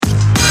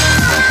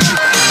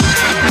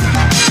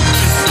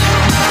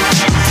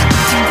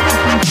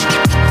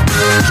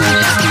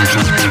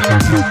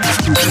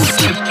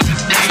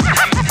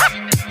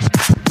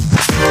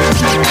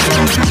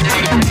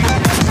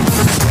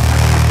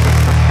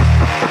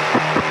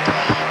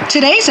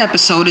Today's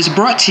episode is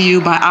brought to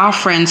you by our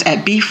friends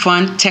at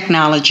BeFun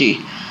Technology.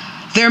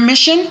 Their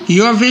mission,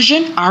 your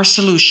vision, our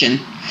solution.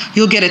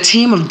 You'll get a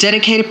team of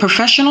dedicated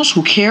professionals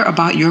who care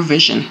about your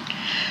vision.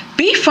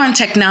 BeFun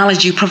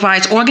Technology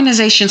provides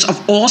organizations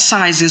of all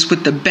sizes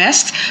with the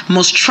best,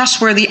 most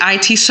trustworthy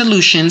IT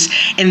solutions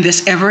in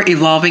this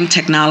ever-evolving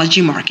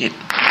technology market.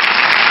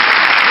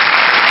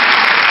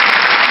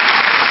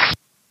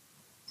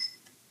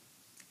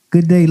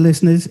 Good day,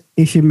 listeners.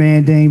 It's your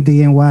man, Dame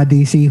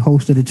DNYDC,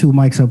 host of the Two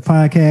Mics Up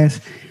podcast.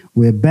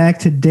 We're back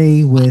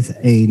today with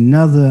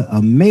another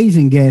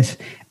amazing guest,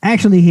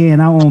 actually here in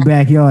our own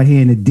backyard here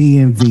in the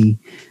DMV.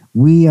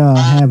 We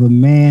have a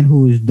man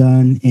who has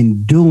done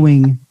and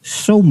doing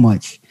so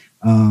much.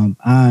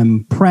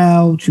 I'm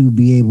proud to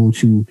be able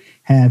to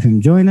have him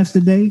join us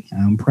today.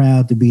 I'm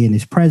proud to be in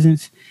his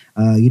presence.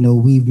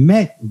 We've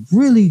met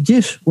really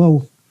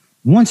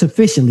once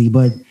officially,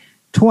 but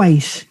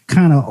twice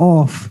kind of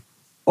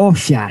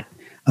offshot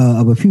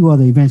of a few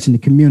other events in the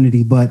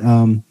community. But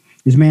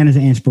this man is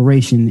an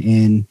inspiration.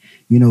 And,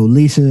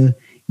 Lisa,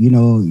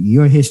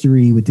 your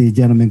history with this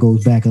gentleman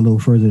goes back a little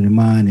further than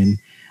mine. And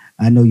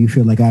I know you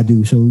feel like I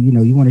do. So,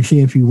 you want to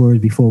share a few words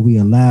before we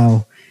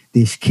allow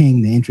this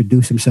king to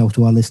introduce himself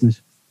to our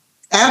listeners?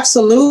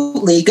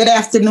 Absolutely. Good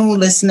afternoon,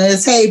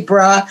 listeners. Hey,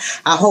 bruh.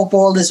 I hope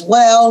all is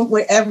well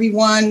with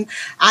everyone.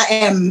 I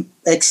am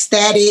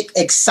ecstatic,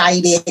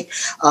 excited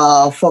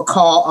for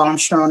Carl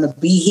Armstrong to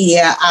be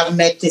here. I've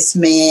met this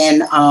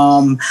man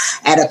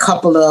at a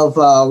couple of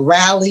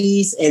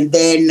rallies, and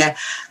then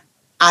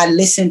I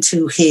listened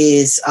to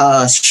his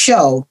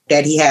show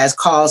that he has,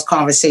 Carl's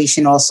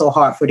Conversation, also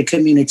Heart for the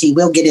Community.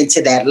 We'll get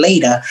into that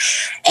later.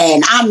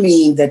 And I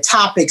mean, the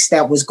topics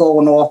that was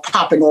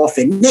popping off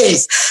in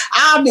this,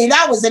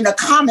 I was in the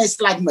comments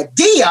like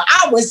Medea.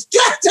 I was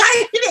just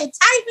typing.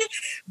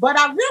 But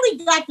I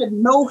really got to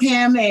know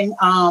him and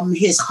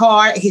his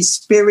heart, his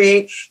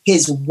spirit,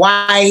 his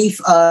wife,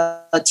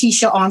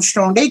 Tisha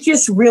Armstrong. They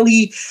just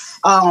really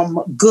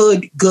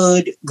good,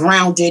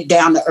 grounded,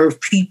 down to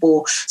earth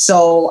people.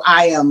 So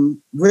I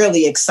am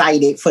really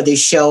excited for this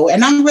show.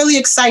 And I'm really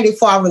excited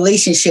for our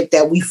relationship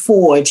that we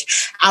forged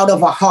out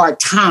of a hard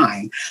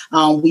time.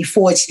 We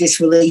forged this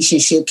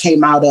relationship,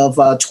 came out of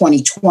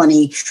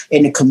 2020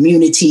 in the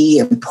community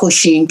and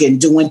pushing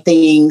and doing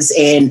things.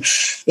 And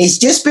it's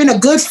just been a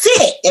good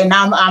fit. And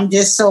I'm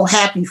just so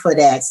happy for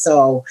that.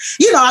 So,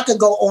 I could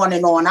go on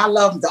and on. I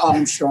love the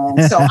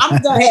Armstrong. So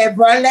I'm go ahead,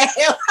 bro.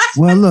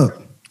 Well,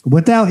 look.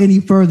 Without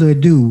any further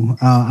ado,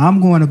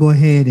 I'm going to go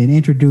ahead and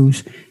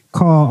introduce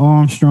Carl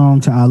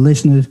Armstrong to our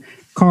listeners.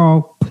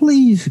 Carl,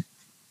 please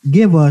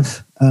give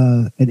us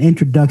an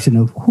introduction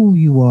of who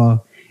you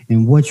are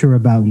and what you're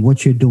about and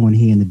what you're doing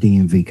here in the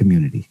DMV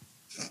community.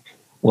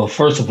 Well,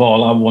 first of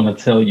all, I want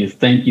to tell you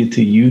thank you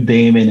to you,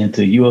 Damon, and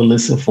to you,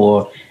 Alyssa,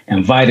 for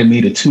inviting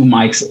me to Two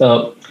Mics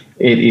Up.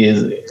 It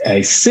is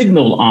a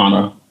signal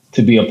honor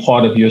to be a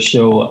part of your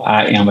show.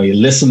 I am a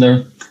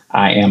listener.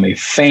 I am a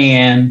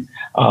fan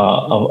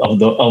of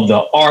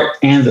the art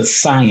and the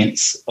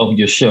science of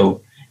your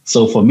show.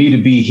 So for me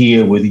to be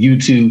here with you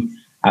two,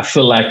 I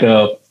feel like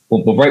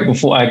right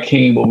before I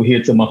came over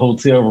here to my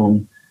hotel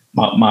room,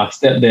 my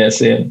stepdad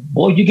said,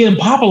 "Boy, you're getting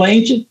popular,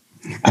 ain't you?"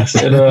 I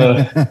said,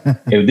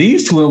 if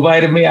these two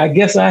invited me, I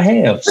guess I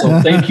have.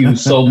 So thank you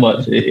so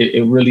much.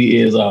 It really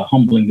is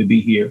humbling to be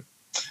here.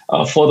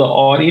 For the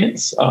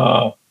audience,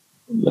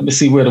 let me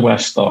see, where do I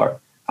start?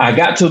 I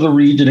got to the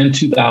region in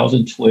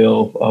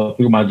 2012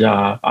 through my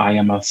job. I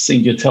am a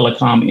senior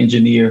telecom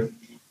engineer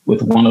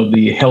with one of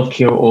the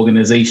healthcare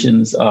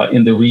organizations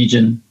in the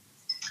region.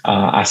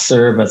 I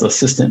serve as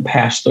assistant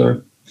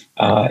pastor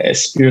at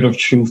Spirit of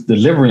Truth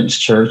Deliverance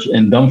Church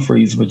in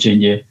Dumfries,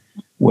 Virginia,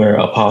 where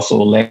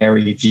Apostle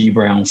Larry G.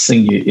 Brown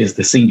Sr. is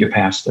the senior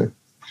pastor.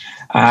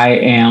 I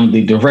am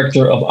the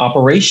director of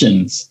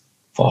operations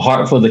for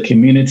Heart for the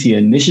Community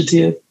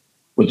Initiative,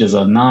 which is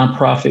a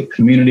nonprofit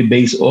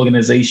community-based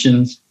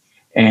organization.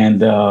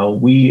 And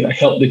we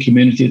help the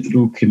community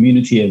through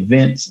community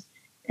events.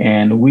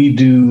 And we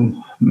do,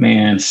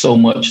 so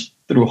much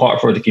through Heart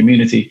for the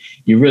Community.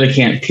 You really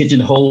can't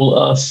pigeonhole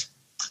us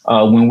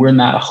when we're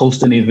not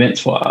hosting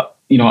events for,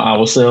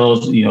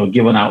 ourselves,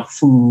 giving out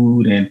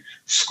food and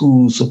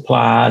school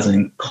supplies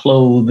and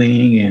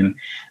clothing and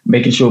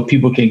making sure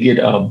people can get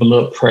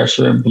blood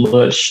pressure and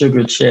blood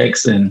sugar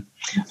checks and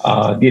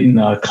getting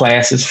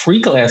classes,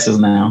 free classes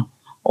now,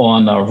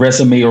 on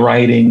resume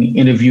writing,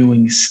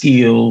 interviewing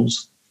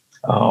skills,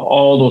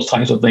 all those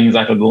types of things.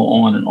 I could go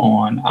on and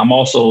on. I'm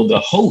also the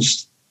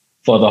host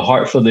for the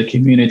Heart for the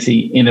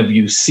Community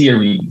interview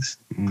series.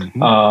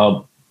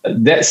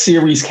 Mm-hmm. That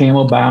series came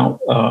about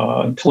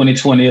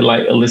 2020,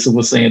 like Alyssa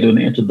was saying during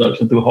the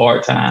introduction, through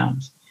hard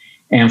times.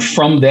 And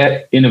from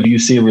that interview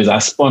series, I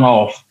spun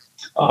off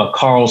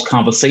Carl's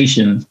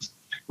Conversations,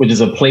 which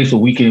is a place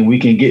where we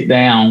can get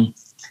down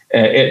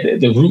at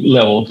the root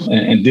level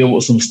and deal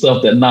with some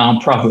stuff that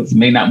nonprofits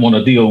may not want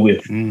to deal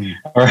with.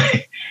 All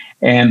right.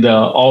 And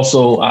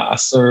also I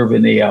serve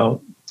in a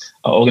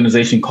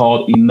organization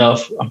called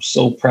Enough. I'm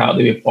so proud to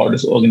be a part of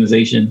this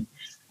organization.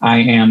 I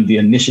am the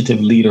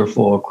initiative leader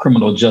for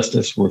criminal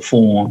justice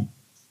reform.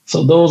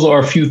 So those are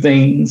a few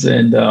things,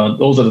 and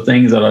those are the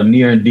things that are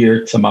near and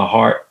dear to my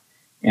heart,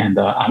 and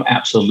I'm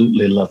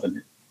absolutely loving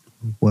it.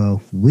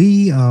 Well,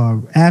 we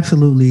are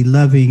absolutely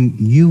loving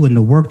you and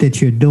the work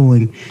that you're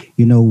doing.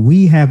 You know,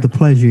 we have the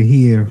pleasure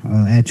here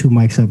at Two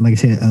Mics Up, like I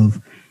said,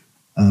 of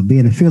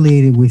being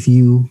affiliated with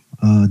you,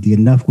 the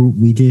Enough Group.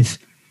 We just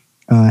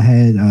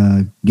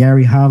had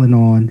Gary Holland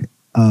on,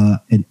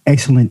 an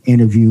excellent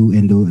interview,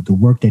 and the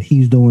work that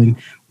he's doing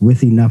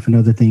with Enough and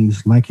other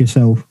things like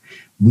yourself.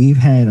 We've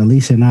had,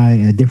 Elisa and I,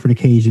 at different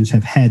occasions,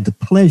 have had the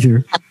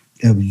pleasure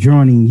of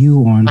joining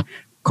you on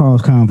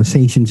Carl's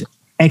Conversations.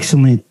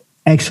 Excellent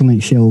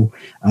show.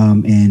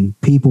 And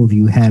people, if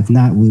you have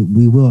not,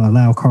 we will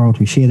allow Carl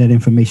to share that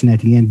information at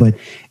the end, but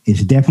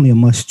it's definitely a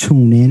must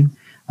tune in.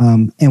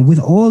 And with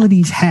all of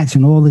these hats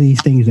and all of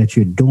these things that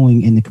you're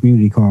doing in the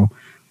community, Carl,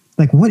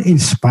 like, what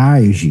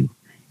inspires you?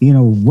 You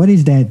know, what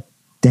is that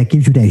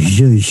gives you that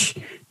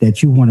zhuzh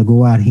that you want to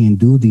go out here and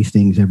do these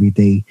things every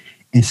day?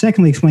 And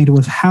secondly, explain to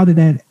us, how did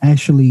that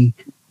actually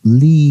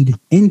lead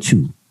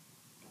into,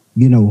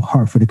 you know,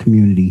 Heart for the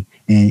Community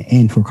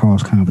and for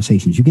Carl's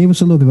Conversations? You gave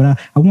us a little bit, but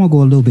I want to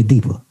go a little bit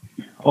deeper.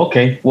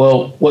 Okay.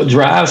 Well, what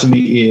drives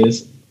me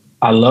is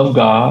I love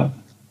God.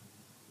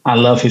 I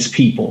love his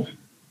people.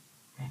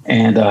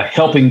 And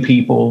helping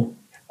people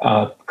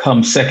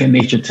comes second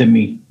nature to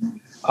me.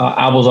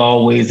 I was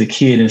always a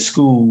kid in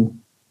school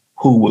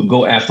who would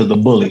go after the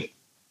bully.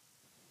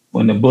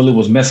 When the bully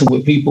was messing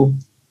with people,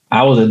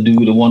 I was a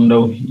dude that wanted to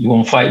know, you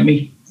want to fight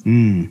me?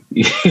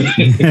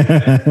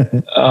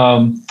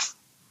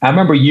 I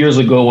remember years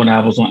ago when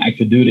I was on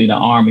active duty in the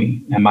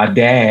Army, and my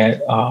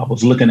dad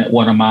was looking at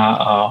one of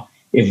my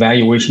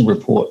evaluation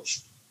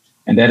reports.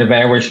 And that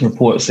evaluation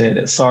report said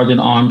that Sergeant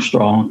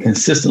Armstrong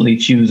consistently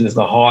chooses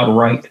the hard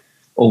right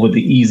over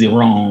the easy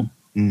wrong.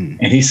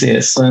 And he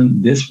said,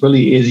 son, this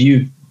really is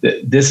you.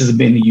 This has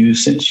been you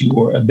since you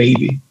were a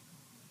baby.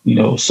 You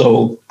know,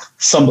 so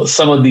some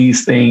of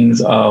these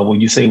things,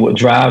 when you say what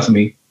drives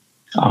me,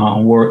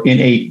 were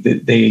innate.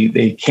 That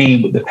they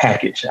came with the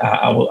package.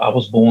 I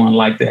was born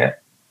like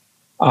that.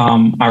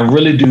 I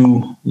really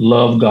do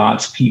love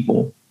God's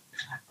people.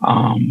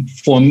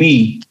 For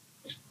me,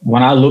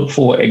 when I look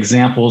for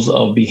examples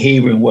of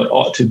behavior and what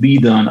ought to be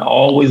done, I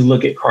always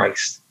look at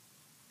Christ.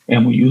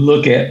 And when you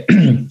look at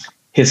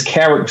his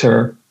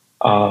character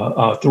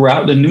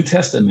throughout the New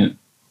Testament,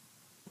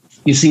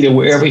 you see that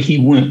wherever he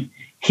went,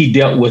 he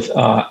dealt with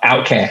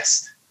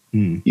outcasts.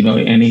 You know,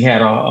 and he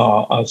had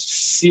a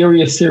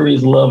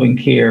serious love and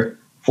care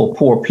for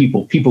poor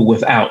people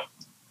without.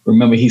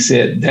 Remember, he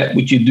said that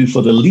what you do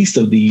for the least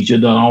of these, you're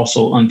done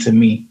also unto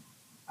me.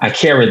 I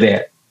carry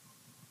that.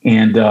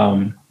 And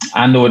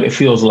I know what it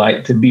feels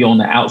like to be on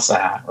the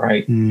outside,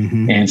 right?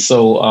 And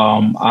so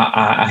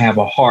I have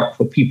a heart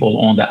for people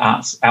on the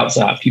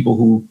outside, people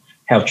who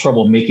have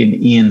trouble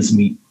making ends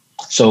meet.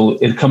 So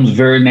it comes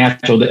very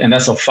natural, and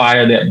that's a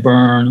fire that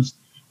burns,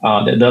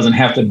 that doesn't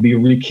have to be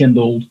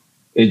rekindled.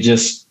 It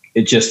just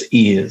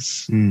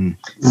is.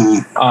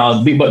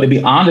 But to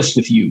be honest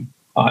with you,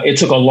 it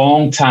took a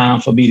long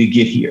time for me to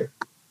get here.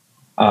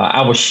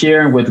 I was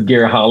sharing with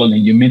Gary Holland,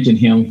 and you mentioned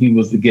him. He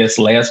was the guest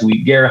last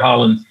week. Gary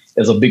Holland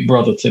is a big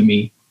brother to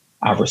me.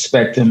 I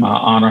respect him. I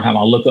honor him.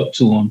 I look up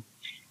to him.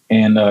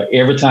 And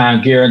every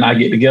time Gary and I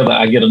get together,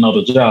 I get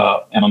another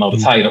job and another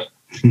title.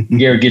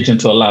 Gary gets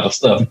into a lot of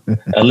stuff.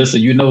 Alyssa,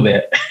 you know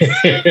that.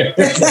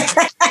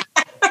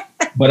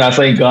 But I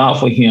thank God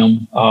for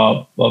him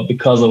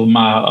because of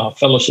my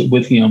fellowship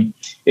with him.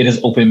 It has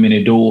opened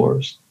many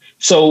doors.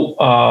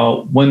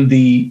 So when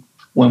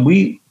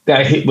we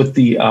got hit with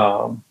the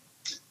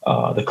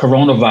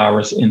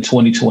coronavirus in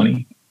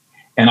 2020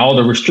 and all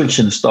the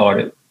restrictions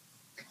started,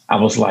 I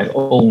was like,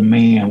 oh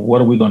man,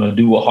 what are we going to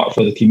do with Heart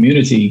for the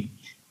Community?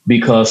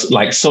 Because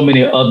like so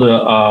many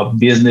other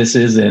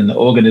businesses and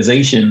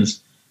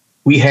organizations,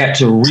 we had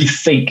to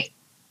rethink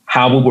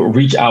how we would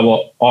reach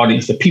our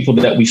audience, the people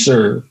that we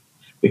serve.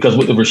 Because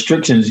with the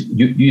restrictions,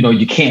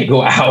 you can't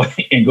go out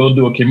and go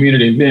do a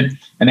community event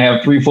and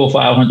have 300, 400,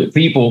 500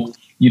 people,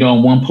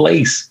 in one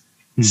place.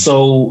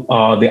 So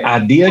the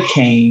idea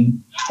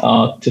came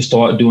to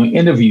start doing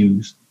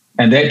interviews,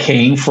 and that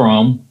came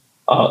from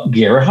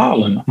Gary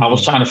Holland. I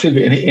was trying to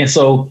figure it. And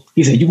so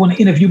he said, you want to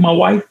interview my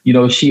wife?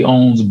 She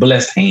owns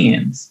Blessed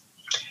Hands.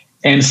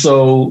 And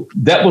so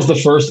that was the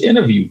first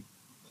interview.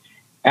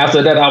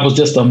 After that, I was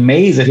just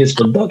amazed at his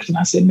production.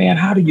 I said, man,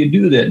 how do you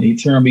do that? And he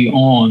turned me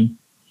on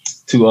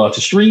to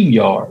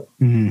StreamYard.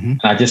 And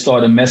I just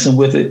started messing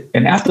with it.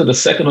 And after the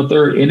second or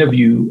third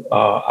interview,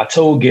 I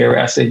told Gary,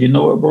 I said, you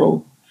know what,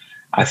 bro?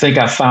 I think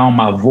I found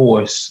my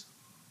voice.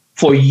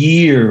 For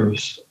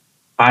years,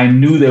 I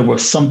knew there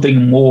was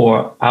something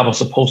more I was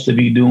supposed to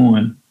be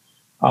doing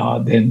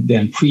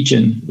than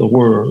preaching the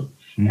word.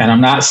 And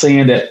I'm not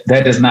saying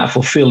that is not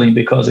fulfilling,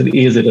 because it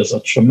is. It is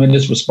a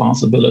tremendous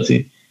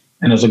responsibility.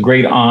 And it's a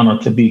great honor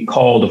to be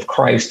called of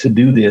Christ to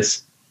do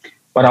this.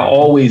 But I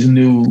always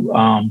knew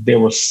there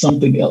was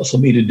something else for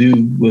me to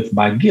do with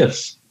my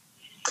gifts.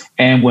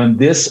 And when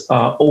this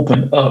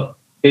opened up,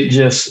 it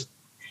just,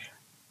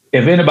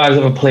 if anybody's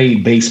ever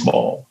played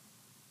baseball,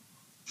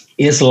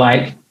 it's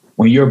like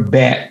when your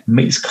bat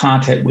makes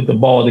contact with the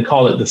ball, they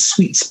call it the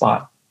sweet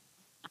spot.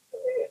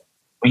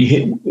 When you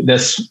hit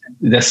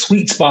that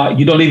sweet spot,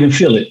 you don't even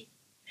feel it.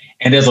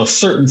 And there's a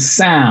certain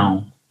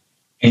sound.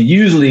 And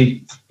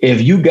usually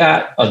if you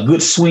got a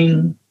good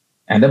swing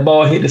and the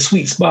ball hit the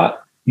sweet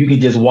spot, you can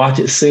just watch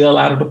it sail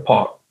out of the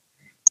park.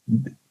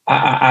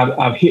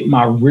 I've hit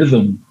my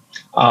rhythm.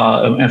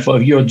 And if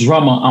you're a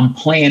drummer, I'm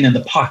playing in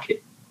the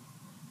pocket.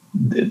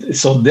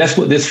 So that's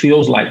what this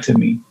feels like to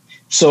me.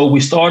 So we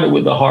started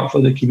with the Heart for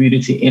the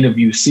Community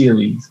interview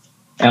series.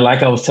 And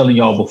like I was telling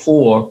y'all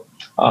before,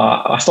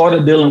 I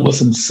started dealing with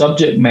some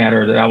subject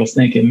matter that I was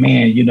thinking,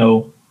 man,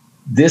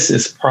 this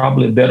is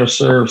probably better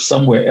served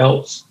somewhere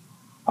else.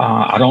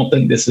 I don't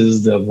think this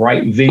is the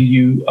right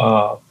venue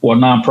for a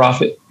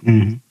nonprofit.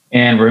 Mm-hmm.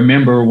 And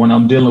remember, when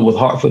I'm dealing with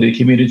Heart for the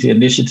Community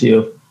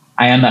Initiative,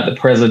 I am not the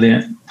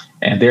president,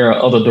 and there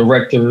are other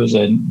directors,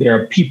 and there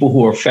are people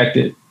who are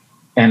affected.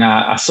 And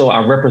so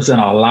I represent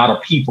a lot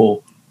of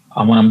people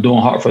when I'm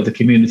doing Heart for the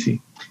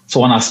Community. So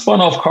when I spun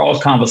off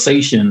Carl's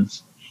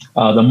Conversations,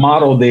 the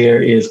motto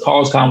there is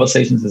Carl's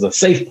Conversations is a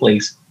safe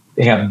place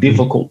to have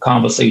difficult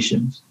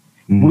conversations.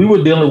 Mm-hmm. We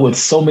were dealing with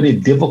so many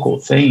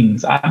difficult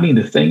things. I mean,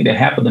 the thing that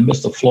happened to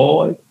Mr.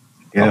 Floyd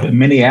up in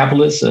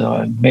Minneapolis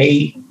in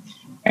May,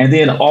 and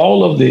then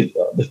all of the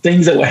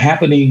things that were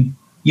happening,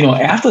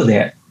 after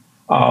that.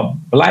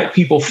 Black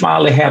people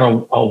finally had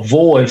a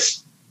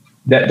voice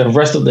that the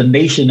rest of the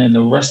nation and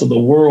the rest of the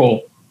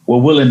world were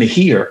willing to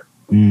hear.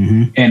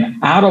 Mm-hmm. And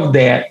out of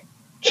that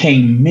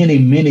came many,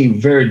 many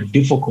very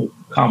difficult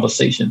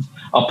conversations.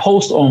 A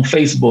post on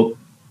Facebook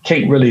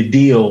can't really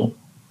deal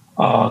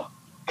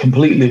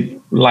completely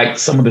like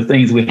some of the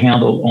things we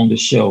handled on the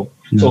show.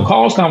 No. So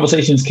Carl's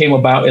Conversations came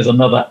about as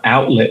another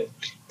outlet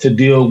to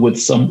deal with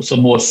some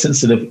more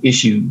sensitive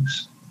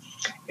issues.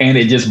 And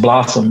it just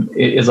blossomed.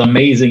 It is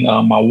amazing.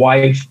 My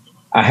wife,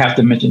 I have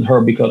to mention her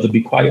because, to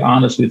be quite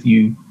honest with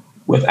you,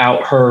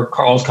 without her,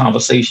 Carl's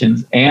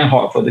Conversations and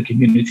Heart for the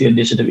Community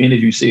Initiative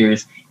interview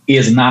series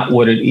is not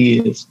what it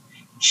is.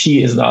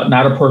 She is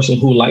not a person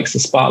who likes the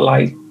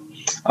spotlight,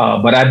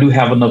 but I do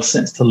have enough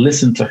sense to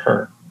listen to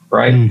her,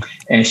 right? Mm.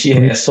 And she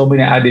has so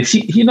many ideas.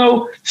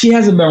 She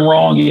hasn't been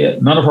wrong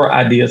yet. None of her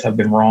ideas have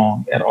been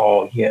wrong at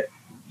all yet.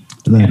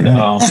 Look,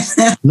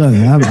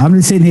 I'm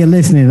just sitting here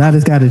listening. I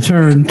just got to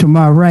turn to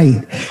my right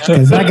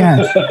because I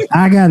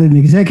got an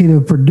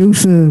executive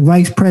producer,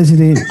 vice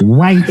president,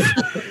 wife.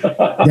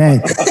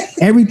 That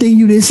everything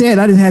you just said,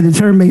 I just had to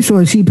turn, make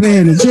sure she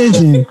paying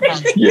attention.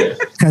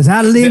 Because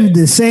I live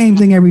the same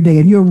thing every day,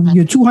 and you're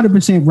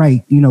 200%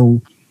 right.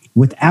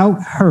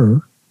 Without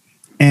her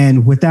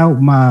and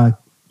without my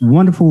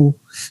wonderful,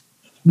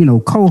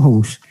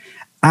 co-host,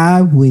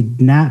 I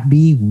would not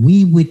be.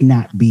 We would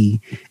not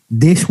be.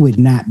 This would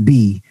not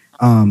be.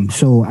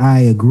 So I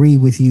agree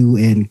with you,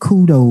 and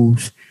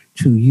kudos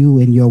to you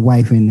and your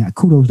wife, and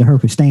kudos to her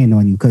for staying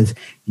on you because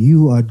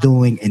you are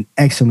doing an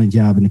excellent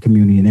job in the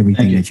community and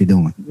everything that you're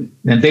doing.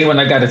 And Damon,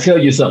 I got to tell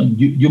you something.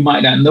 You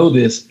might not know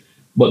this,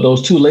 but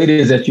those two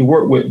ladies that you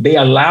work with, they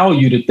allow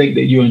you to think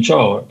that you're in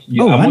charge.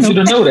 I want you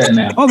to know that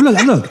now. Oh, look,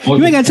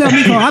 you ain't got to tell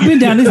me, Carl. I've been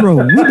down this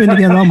road. We've been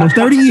together almost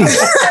 30 years.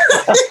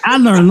 I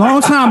learned a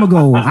long time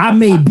ago, I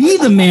may be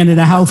the man of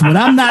the house, but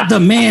I'm not the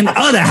man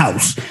of the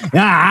house.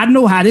 I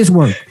know how this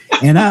works.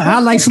 And I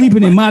like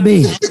sleeping in my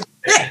bed.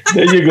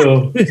 There you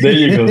go.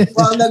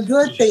 Well, the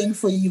good thing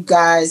for you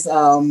guys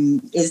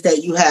is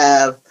that you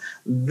have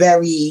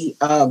very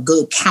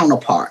good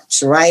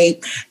counterparts,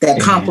 right?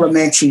 That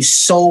complement you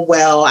so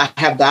well. I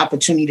have the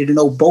opportunity to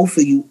know both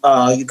of you,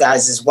 you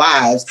guys as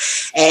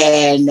wives,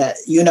 and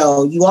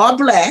you are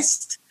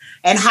blessed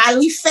and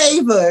highly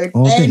favored,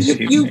 and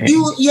you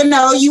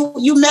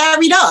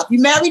married up.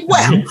 You married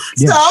well.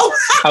 Yeah. So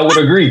I would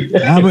agree.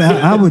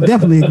 I would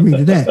definitely agree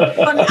to that.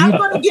 I'm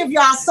going to give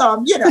y'all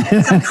some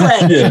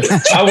credit. Yeah,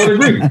 I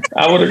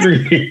would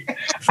agree.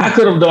 I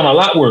could have done a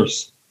lot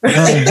worse.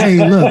 Hey,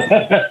 look,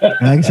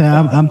 like I said,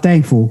 I'm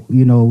thankful,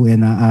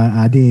 and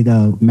I did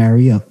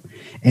marry up,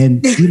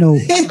 and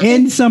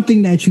and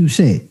something that you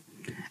said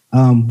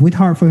with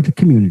Heart for the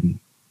Community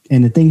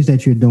and the things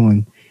that you're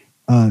doing.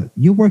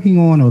 You're working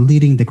on or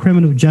leading the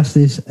Criminal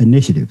Justice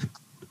Initiative.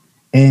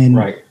 And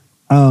right.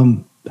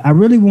 I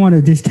really want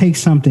to just take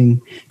something,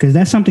 because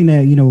that's something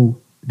that,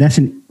 that's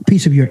a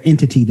piece of your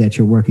entity that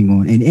you're working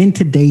on. And in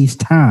today's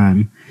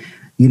time,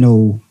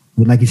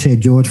 like you said,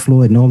 George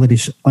Floyd and all of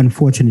this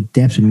unfortunate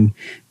deaths and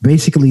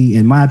basically,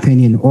 in my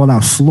opinion, all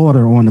our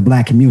slaughter on the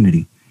Black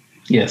community.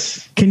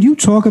 Yes. Can you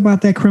talk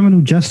about that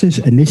Criminal Justice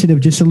Initiative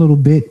just a little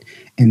bit?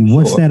 And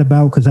what's that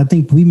about? Because I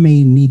think we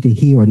may need to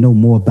hear or know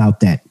more about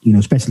that,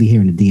 especially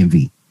here in the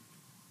DMV.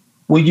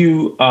 When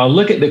you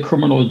look at the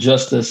criminal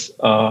justice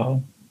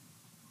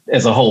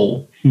as a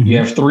whole, mm-hmm. you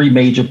have three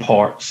major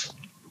parts: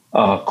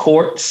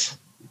 courts,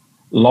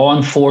 law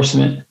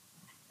enforcement,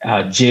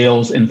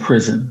 jails, and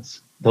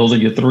prisons. Those are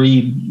your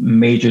three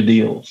major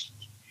deals.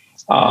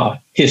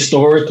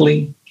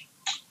 Historically,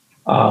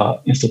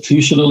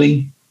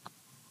 institutionally,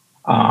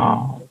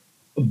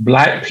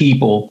 Black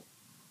people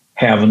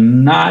have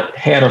not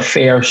had a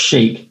fair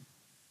shake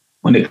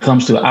when it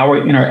comes to our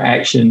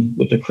interaction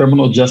with the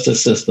criminal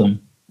justice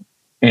system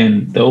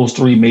in those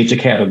three major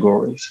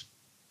categories.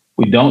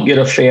 We don't get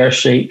a fair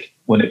shake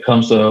when it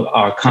comes to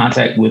our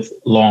contact with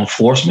law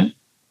enforcement.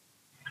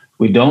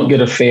 We don't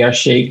get a fair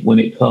shake when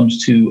it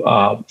comes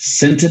to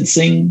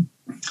sentencing,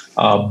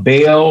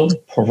 bail,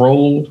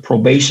 parole,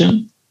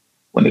 probation,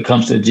 when it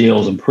comes to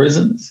jails and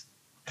prisons,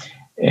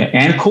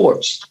 and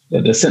courts.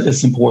 The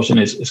sentencing portion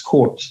is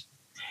courts.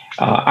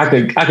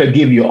 I could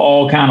give you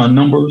all kind of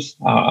numbers.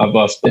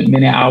 I've spent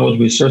many hours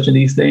researching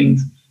these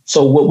things.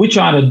 So what we're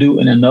trying to do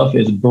in Enough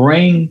is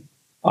bring,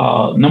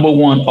 number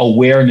one,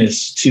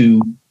 awareness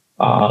to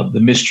the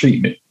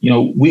mistreatment.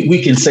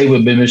 We can say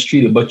we've been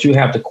mistreated, but you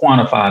have to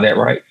quantify that,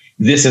 right?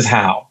 This is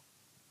how.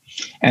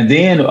 And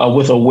then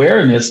with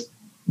awareness,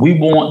 we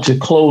want to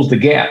close the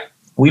gap.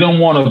 We don't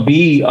want to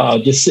be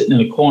just sitting in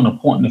the corner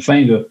pointing the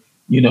finger,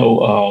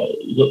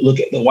 look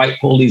at the white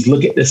police,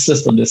 look at this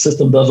system. The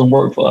system doesn't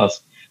work for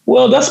us.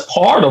 Well, that's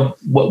part of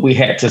what we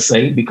had to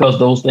say because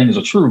those things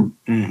are true.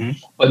 Mm-hmm.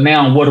 But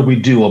now what do we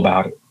do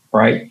about it,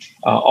 right?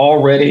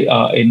 Already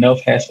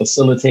Enough has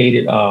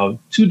facilitated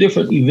 2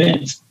 different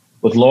events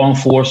with law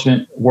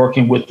enforcement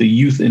working with the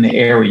youth in the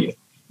area.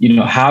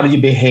 How do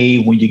you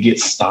behave when you get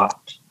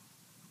stopped?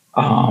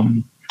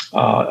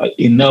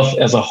 Enough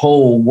as a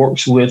whole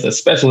works with,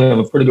 especially we have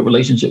a pretty good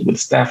relationship with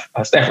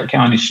Stafford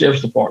County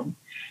Sheriff's Department,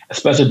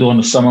 especially during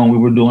the summer when we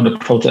were doing the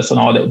protests and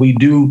all that. We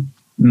do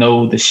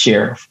know the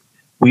sheriff.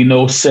 We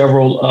know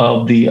several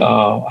of the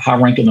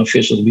high-ranking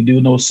officials. We do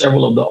know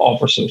several of the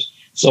officers.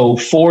 So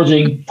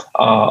forging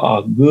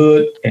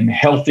good and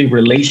healthy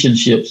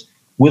relationships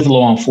with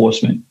law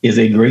enforcement is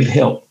a great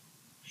help.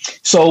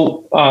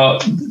 So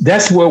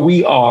that's where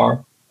we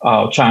are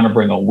trying to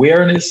bring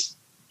awareness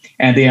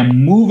and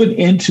then moving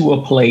into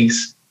a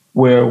place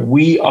where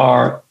we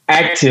are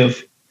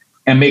active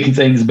and making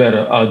things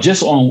better.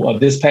 Just on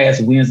this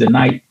past Wednesday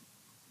night,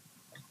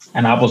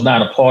 and I was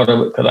not a part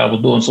of it because I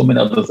was doing so many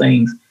other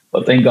things,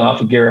 but thank God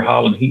for Gary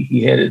Holland.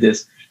 He headed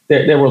this.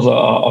 There was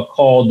a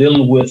call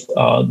dealing with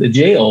the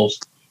jails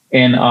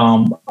and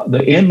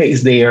the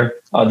inmates there,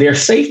 their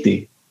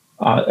safety.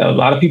 A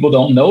lot of people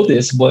don't know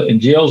this, but in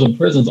jails and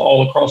prisons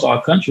all across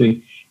our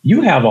country, you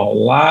have a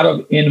lot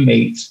of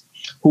inmates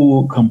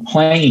who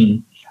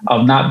complain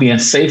of not being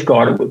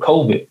safeguarded with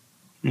COVID.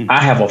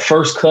 I have a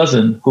first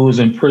cousin who is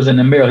in prison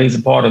in Maryland. He's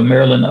a part of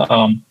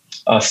Maryland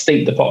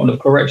State Department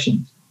of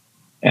Corrections.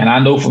 And I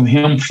know from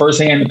him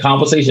firsthand the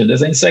conversation,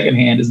 this ain't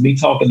secondhand, it's me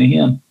talking to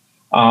him.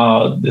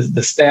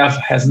 The staff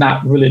has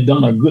not really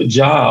done a good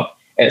job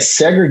at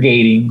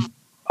segregating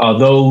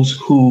those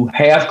who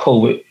have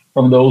COVID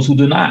from those who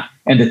do not.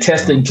 And the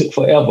testing took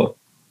forever.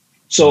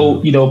 So,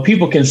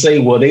 people can say,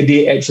 well, they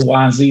did X,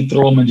 Y, and Z,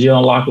 throw them in jail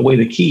and lock away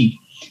the key.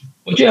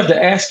 But you have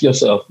to ask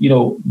yourself,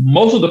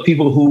 most of the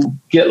people who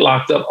get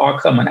locked up are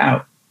coming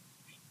out.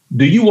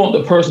 Do you want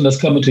the person that's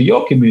coming to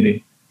your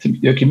community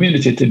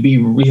to be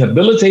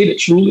rehabilitated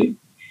truly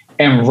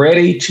and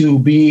ready to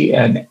be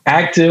an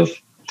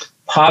active,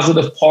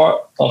 positive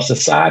part of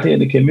society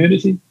and the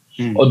community?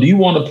 Mm. Or do you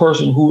want a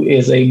person who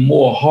is a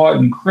more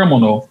hardened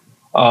criminal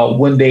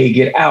when they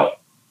get out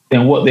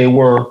than what they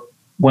were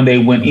when they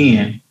went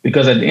in?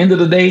 Because at the end of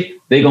the day,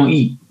 they're going to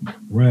eat.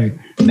 Right.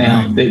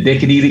 Now, they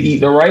can either eat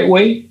the right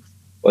way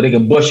or they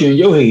can bust you in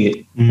your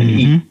head and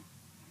eat.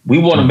 We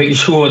want to make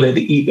sure that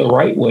they eat the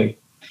right way.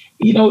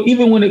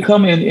 Even when it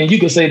comes in, and you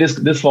can say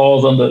this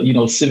falls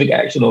under, civic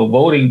action or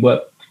voting,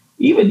 but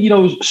even,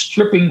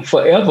 stripping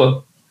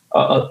forever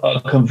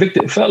a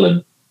convicted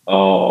felon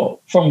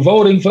from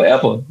voting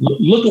forever.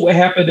 Look at what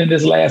happened in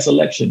this last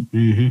election.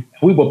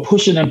 Mm-hmm. We were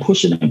pushing and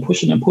pushing and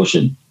pushing and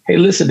pushing. Hey,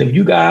 listen, if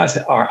you guys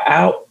are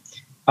out,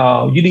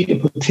 you need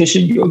to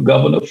petition your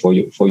governor for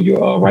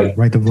your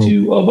right to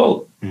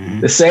vote.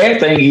 Mm-hmm. The sad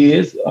thing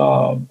is,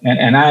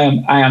 and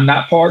I am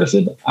not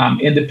partisan.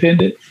 I'm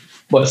independent.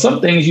 But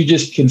some things you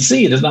just can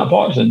see it is not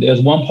partisan.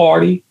 There's one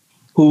party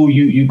who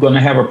you're going to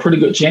have a pretty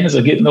good chance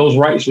of getting those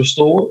rights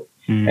restored.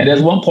 Mm-hmm. And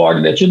there's one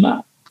party that you're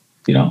not,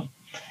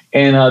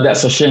 and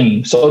that's a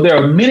shame. So there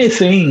are many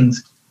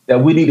things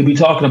that we need to be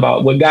talking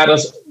about. What got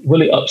us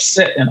really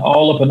upset and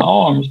all up in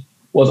arms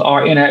was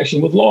our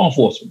interaction with law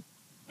enforcement.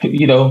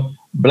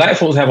 Black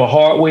folks have a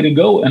hard way to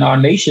go in our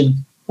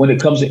nation when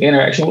it comes to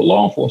interaction with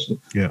law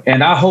enforcement. Yeah.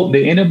 And I hope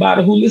that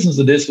anybody who listens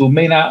to this who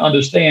may not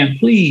understand,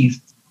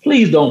 please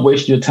don't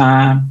waste your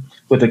time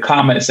with a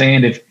comment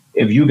saying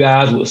if you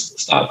guys would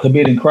stop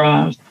committing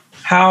crimes.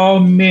 How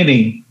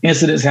many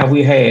incidents have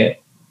we had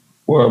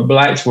where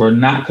blacks were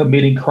not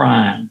committing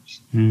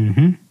crimes?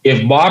 Mm-hmm. If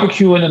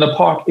barbecuing in the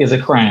park is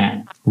a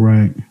crime,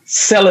 right?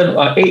 Selling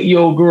an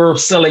 8-year-old girl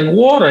selling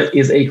water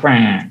is a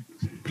crime.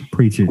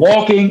 Preach it.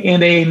 Walking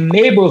in a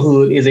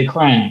neighborhood is a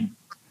crime.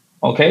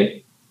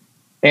 Okay,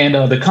 and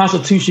the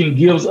Constitution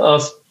gives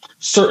us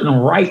certain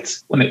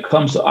rights when it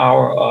comes to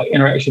our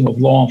interaction with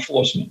law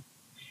enforcement.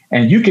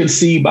 And you can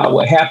see by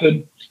what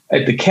happened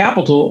at the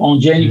Capitol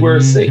on January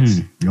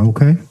 6th.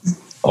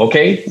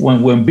 Okay.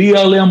 When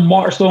BLM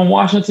marched on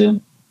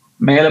Washington,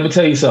 Man, let me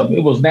tell you something.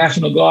 It was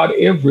National Guard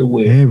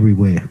everywhere.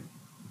 Everywhere.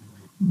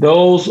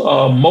 Those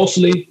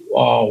mostly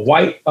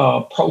white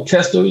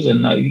protesters,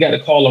 and you got to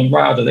call them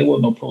rioters. They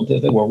weren't no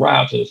protesters. They were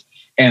rioters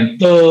and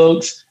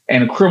thugs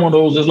and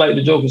criminals, just like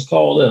the jokers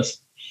call us.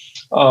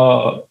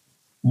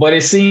 But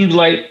it seems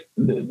like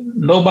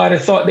nobody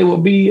thought they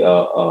would be,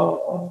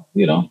 of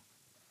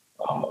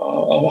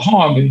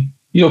harm.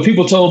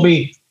 People told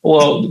me,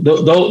 well,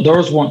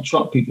 those weren't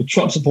Trump people.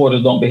 Trump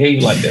supporters don't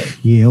behave like that.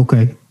 Yeah,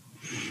 okay.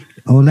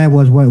 Oh, that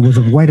was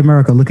a white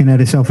America looking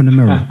at itself in the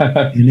mirror,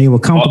 and they were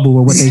comfortable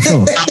with what they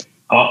saw.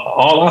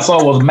 All I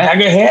saw was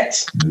MAGA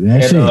hats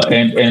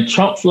and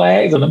Trump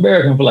flags and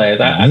American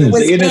flags. I didn't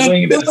see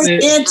anything that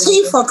said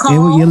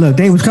Antifa. Look,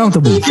 they was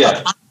comfortable.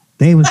 Yeah.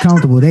 They was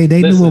comfortable. They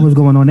knew what was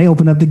going on. They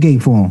opened up the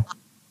gate for them.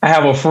 I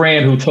have a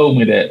friend who told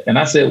me that, and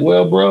I said,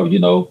 "Well, bro,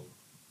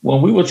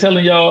 when we were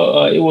telling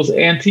y'all it was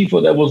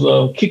Antifa that was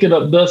kicking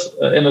up dust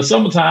in the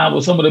summertime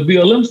with some of the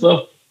BLM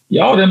stuff,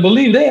 y'all didn't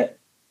believe that.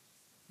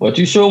 But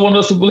you sure want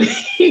us to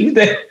believe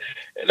that,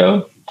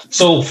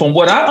 So from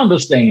what I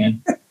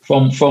understand,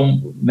 from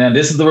now,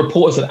 this is the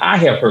reports that I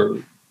have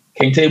heard.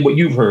 Can't tell you what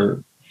you've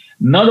heard.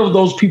 None of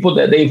those people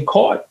that they've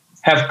caught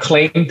have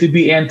claimed to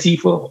be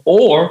Antifa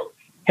or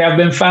have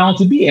been found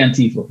to be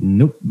Antifa.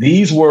 Nope.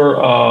 These were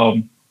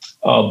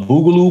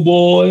Boogaloo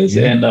Boys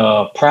and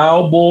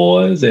Proud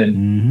Boys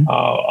and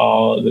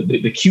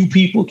the Q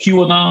people,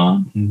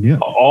 QAnon,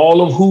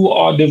 all of who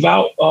are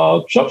devout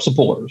Trump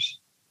supporters.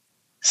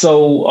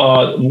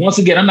 So once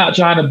again, I'm not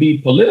trying to be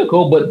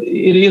political, but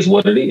it is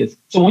what it is.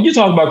 So when you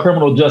talk about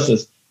criminal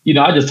justice,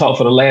 I just talked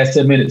for the last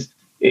 10 minutes.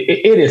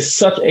 It is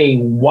such a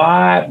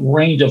wide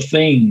range of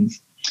things.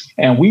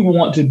 And we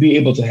want to be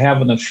able to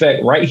have an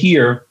effect right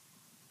here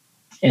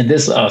in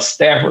this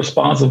Stafford,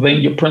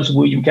 Spotsylvania, Prince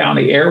William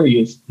County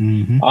areas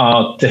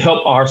to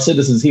help our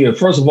citizens here.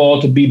 First of all,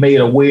 to be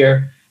made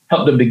aware,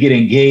 help them to get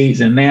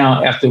engaged. And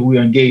now after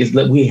we're engaged,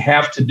 we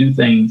have to do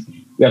things.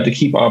 We have to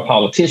keep our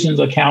politicians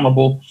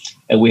accountable,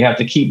 and we have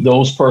to keep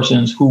those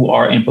persons who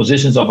are in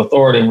positions of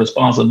authority and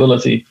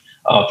responsibility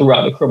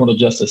throughout the criminal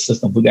justice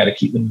system. We got to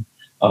keep them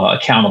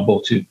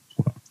accountable too.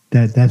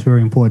 That's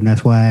very important.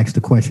 That's why I asked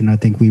the question. I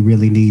think we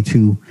really need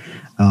to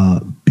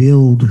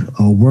build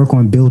or work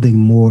on building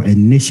more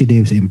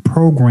initiatives and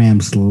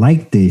programs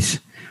like this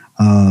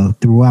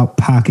throughout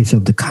pockets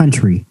of the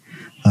country.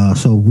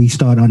 So we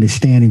start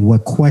understanding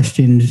what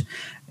questions,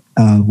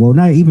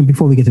 not even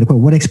before we get to the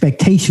question, what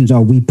expectations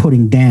are we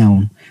putting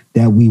down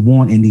that we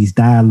want in these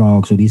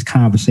dialogues or these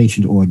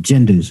conversations or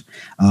agendas,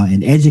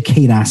 and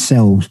educate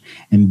ourselves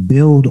and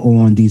build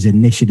on these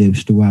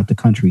initiatives throughout the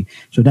country.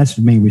 So that's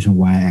the main reason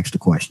why I asked the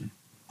question.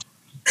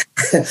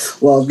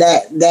 Well,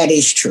 that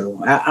is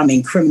true. I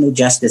mean, criminal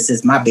justice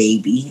is my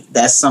baby.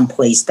 That's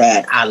someplace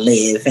that I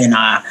live and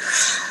I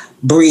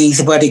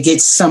breathe, but it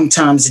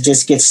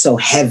just gets so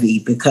heavy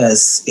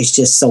because it's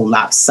just so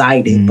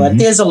lopsided. But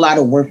there's a lot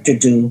of work to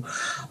do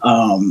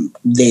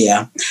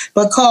there.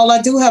 But Carl,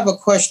 I do have a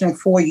question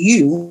for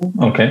you.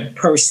 Okay.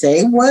 Per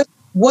se,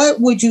 what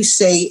would you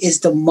say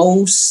is the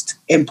most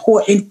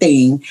important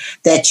thing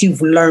that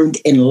you've learned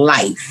in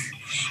life,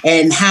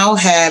 and how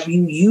have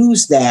you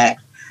used that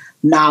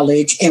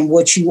knowledge in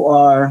what you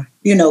are,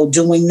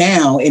 doing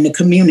now in the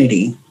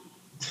community?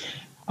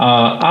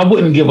 I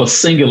wouldn't give a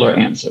singular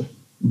answer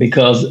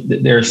because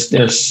there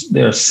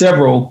are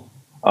several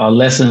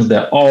lessons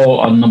that all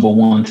are number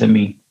one to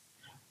me.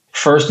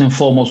 First and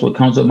foremost, what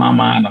comes to my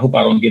mind, I hope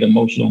I don't get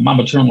emotional. My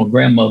maternal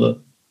grandmother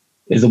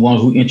is the one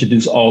who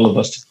introduced all of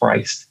us to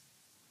Christ.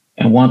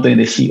 And one thing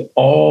that she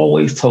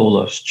always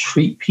told us,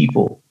 treat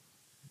people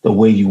the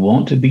way you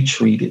want to be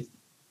treated.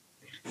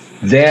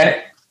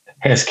 That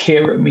has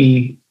carried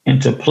me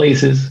into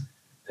places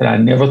that I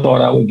never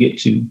thought I would get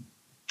to.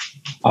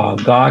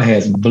 God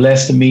has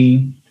blessed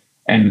me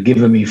and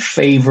given me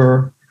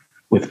favor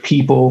with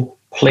people,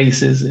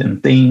 places,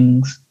 and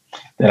things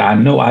that I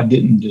know I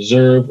didn't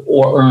deserve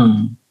or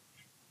earn,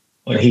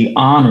 but he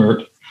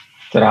honored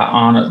that I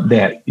honored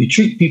that. You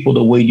treat people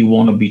the way you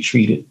want to be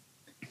treated,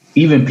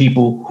 even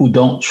people who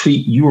don't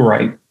treat you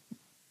right.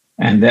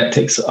 And that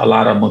takes a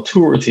lot of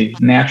maturity,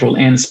 natural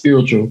and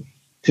spiritual,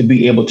 to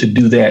be able to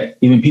do that,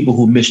 even people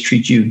who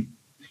mistreat you.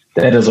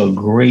 That is a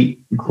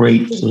great,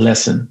 great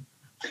lesson.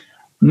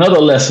 Another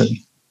lesson,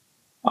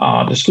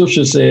 the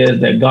scripture says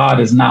that God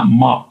is not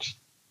mocked.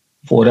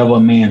 For whatever a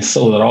man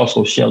sows, that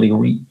also shall he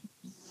reap.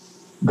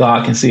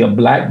 God can see a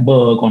black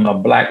bug on a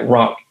black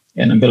rock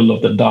in the middle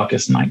of the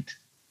darkest night.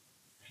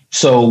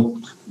 So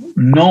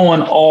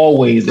knowing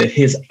always that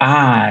his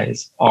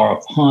eyes are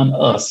upon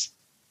us,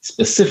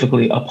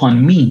 specifically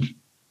upon me,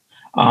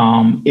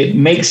 it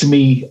makes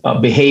me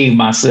behave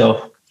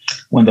myself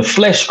when the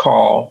flesh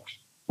Carl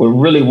would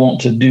really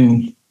want to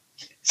do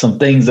some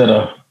things that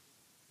are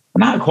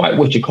not quite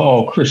what you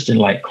call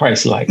Christian-like,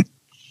 Christ-like.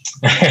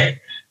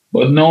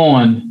 But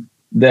knowing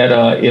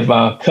that if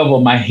I cover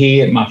my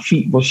head, my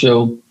feet will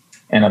show,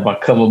 and if I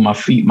cover my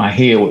feet, my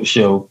head would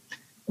show,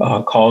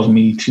 cause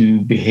me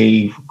to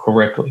behave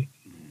correctly.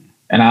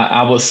 And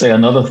I would say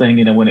another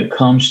thing, when it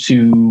comes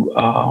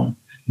to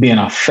being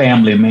a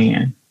family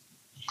man.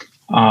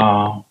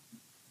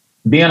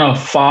 Being a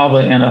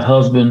father and a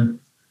husband,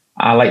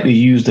 I like to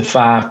use the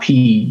 5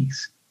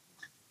 P's.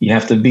 You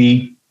have to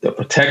be the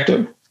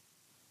protector,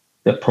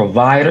 the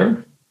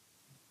provider,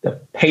 the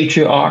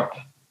patriarch,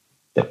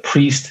 the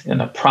priest, and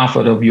the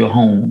prophet of your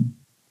home.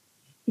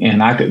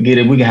 And I could get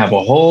it. We can have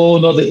a whole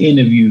nother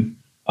interview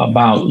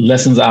about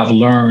lessons I've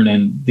learned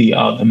and the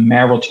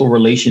marital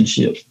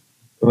relationship,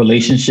 the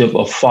relationship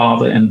of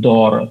father and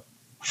daughter,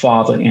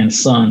 father and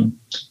son.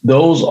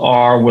 Those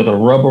are where the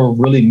rubber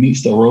really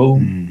meets the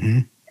road. Mm-hmm.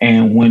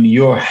 And when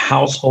your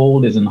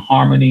household is in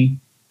harmony,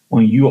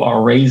 when you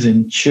are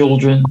raising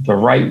children the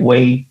right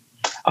way,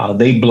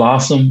 they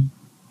blossom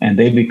and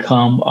they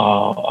become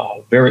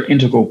very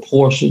integral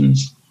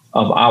portions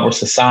of our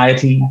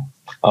society,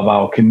 of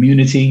our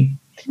community,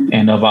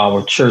 and of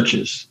our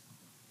churches.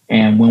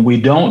 And when we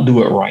don't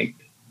do it right,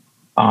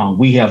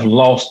 we have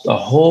lost a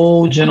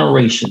whole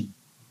generation.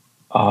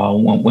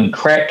 When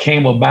crack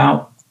came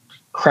about,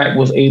 crack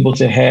was able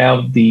to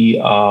have the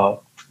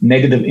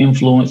negative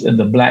influence in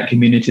the Black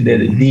community that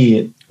it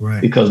did,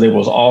 right, because there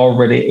was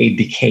already a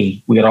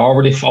decay. We had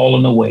already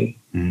fallen away.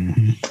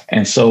 Mm-hmm.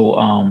 And so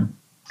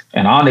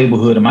in our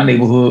neighborhood, in my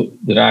neighborhood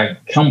that I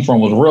come from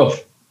was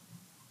rough.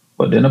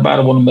 But then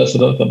nobody want to mess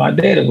it up because my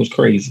daddy was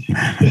crazy.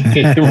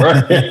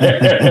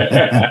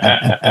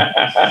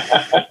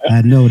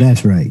 I know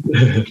that's right.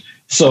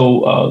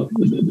 So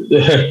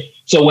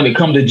when it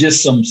comes to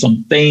just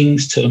some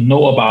things to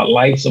know about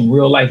life, some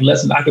real life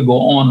lessons, I could go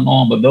on and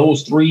on, but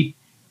those 3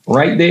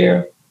 right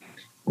there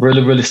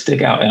really, really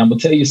stick out. And I'm going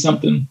to tell you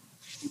something.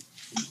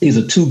 These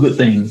are 2 good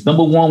things.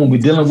 Number one, when we're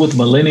dealing with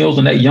millennials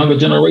and that younger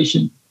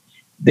generation,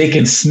 they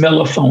can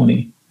smell a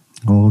phony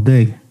all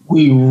day.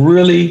 We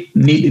really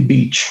need to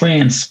be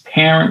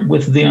transparent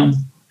with them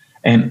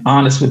and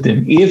honest with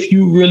them. If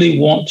you really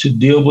want to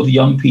deal with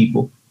young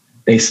people,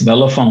 they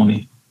smell a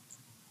phony.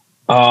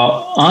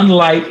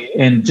 Unlike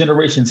in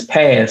generations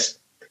past,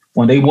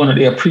 when they wanted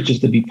their preachers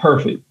to be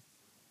perfect,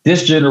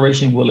 this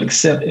generation will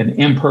accept an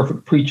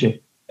imperfect preacher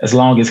as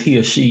long as he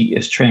or she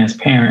is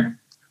transparent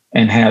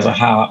and has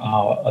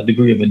a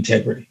degree of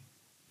integrity.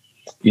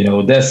 You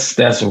know, that's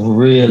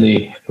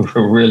really,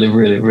 really,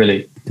 really,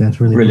 really.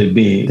 That's really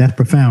big. That's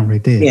profound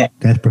right there. Yeah.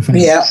 That's profound.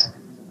 Yeah.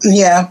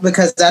 Yeah,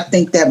 because I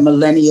think that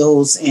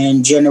millennials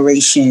and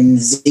Generation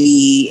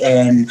Z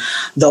and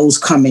those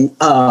coming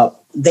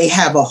up, they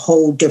have a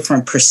whole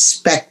different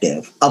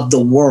perspective of the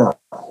world.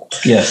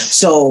 Yes.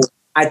 So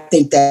I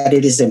think that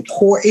it is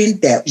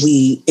important that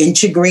we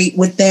integrate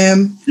with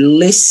them,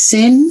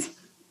 listen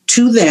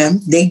to them.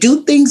 They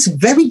do things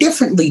very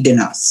differently than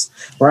us,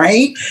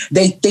 right?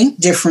 They think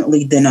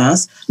differently than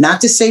us. Not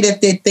to say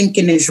that their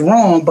thinking is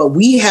wrong, but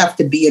we have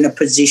to be in a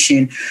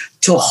position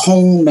to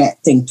hone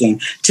that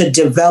thinking, to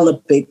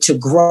develop it, to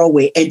grow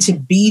it, and to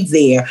be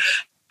there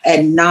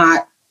and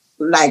not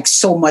like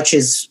so much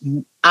as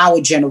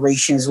our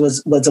generations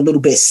was a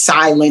little bit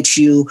silent.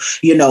 You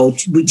know,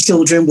 we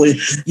children were,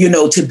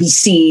 to be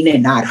seen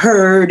and not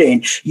heard.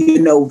 And,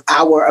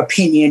 our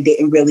opinion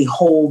didn't really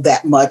hold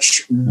that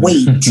much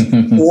weight,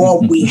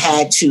 or we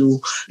had to,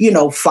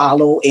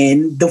 follow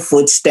in the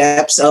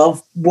footsteps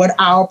of what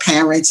our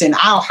parents and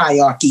our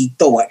hierarchy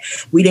thought.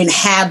 We didn't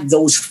have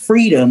those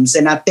freedoms.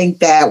 And I think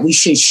that we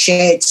should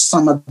shed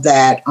some of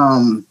that,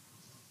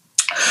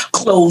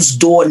 closed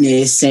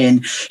doorness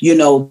and,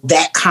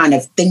 that kind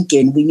of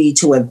thinking. We need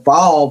to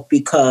evolve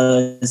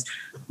because,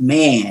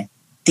 man,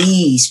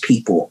 these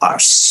people are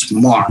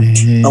smart.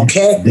 Man,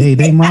 okay,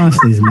 they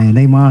monsters, man.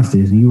 They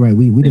monsters. And you're right.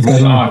 We just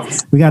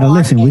gotta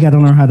listen. We gotta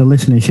learn how to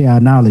listen and share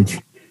our knowledge.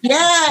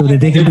 Yeah, so that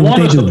they can do what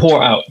they do. Want us to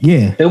pour out.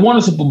 Yeah, they want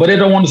us to, but they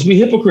don't want us to be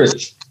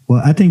hypocrites.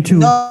 Well, I think too.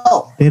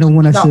 No. They don't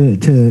want us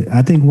to.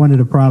 I think one of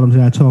the problems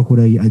that I talked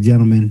with a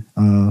gentleman.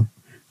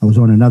 I was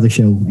on another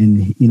show,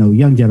 and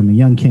young gentleman,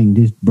 young king,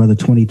 this brother,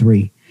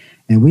 23,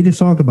 and we just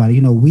talked about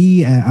it.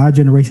 We, our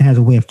generation has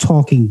a way of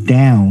talking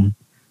down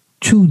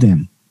to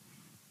them,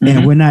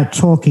 and we're not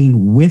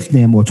talking with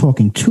them or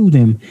talking to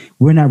them.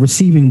 We're not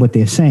receiving what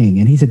they're saying,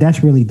 and he said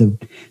that's really the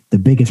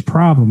biggest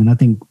problem. And I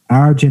think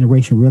our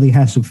generation really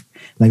has to,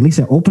 like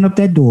Lisa, open up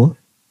that door,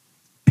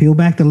 peel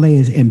back the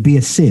layers, and be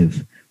a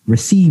sieve.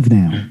 Receive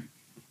now,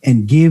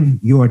 and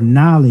give your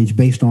knowledge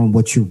based on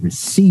what you're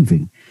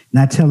receiving.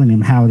 Not telling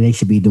them how they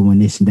should be doing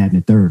this and that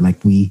and the third,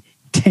 like we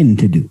tend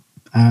to do.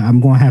 I'm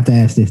going to have to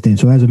ask this then.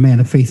 So as a man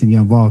of faith in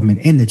your involvement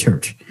in the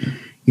church,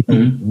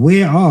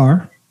 where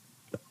are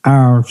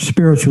our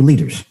spiritual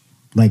leaders?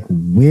 Like,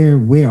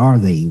 where are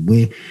they?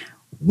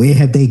 Where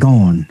have they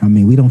gone? I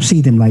mean, we don't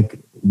see them like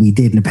we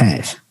did in the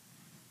past.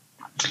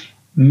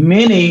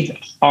 Many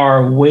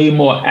are way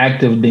more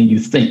active than you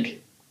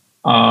think,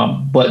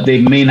 but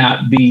they may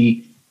not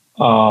be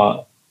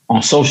on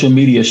social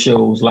media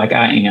shows like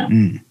I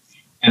am.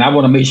 And I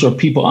want to make sure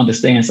people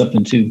understand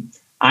something too.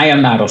 I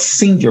am not a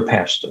senior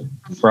pastor,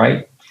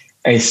 right?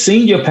 A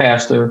senior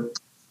pastor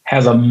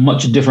has a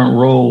much different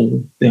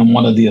role than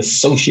one of the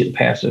associate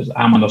pastors.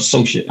 I'm an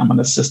associate, I'm an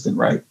assistant,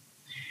 right?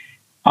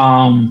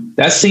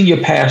 That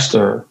senior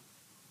pastor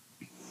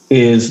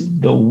is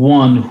the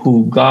one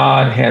who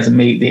God has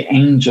made the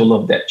angel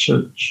of that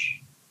church.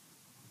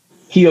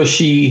 He or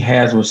she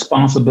has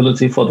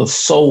responsibility for the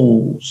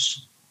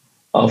souls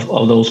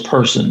of those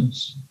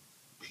persons.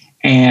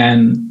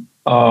 And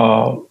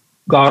God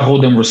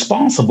hold them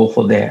responsible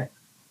for that.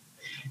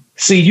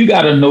 See, you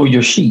got to know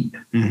your sheep.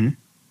 Mm-hmm.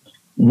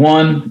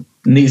 One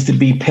needs to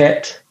be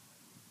pet.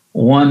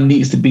 One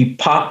needs to be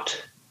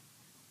popped.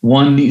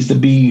 One needs to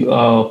be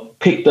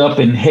picked up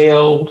and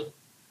held.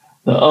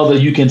 The other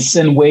you can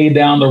send way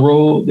down the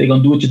road. They're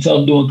going to do what you tell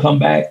them to do and come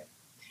back.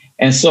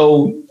 And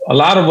so a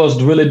lot of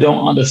us really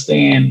don't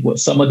understand what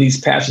some of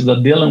these pastors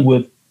are dealing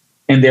with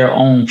in their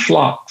own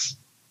flocks.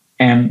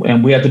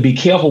 And we have to be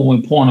careful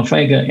when we point a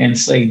finger and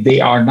say they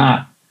are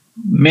not.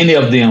 Many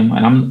of them,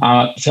 and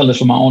I tell this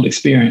from my own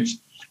experience,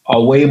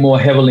 are way more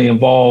heavily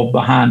involved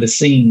behind the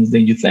scenes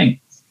than you think.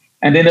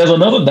 And then there's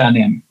another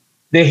dynamic.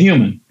 They're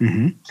human.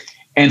 Mm-hmm.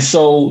 And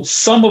so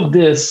some of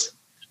this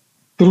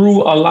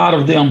threw a lot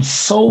of them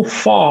so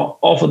far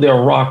off of their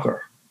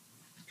rocker.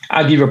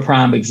 I'll give you a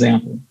prime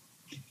example.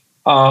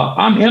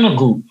 I'm in a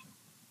group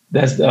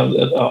that's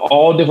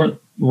all different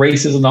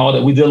races and all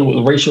that. We're dealing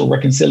with racial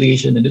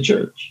reconciliation in the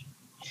church.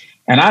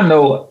 And I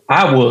know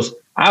I wasn't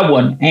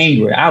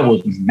angry. I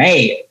was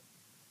mad.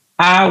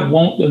 I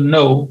want to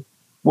know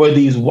where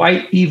these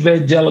white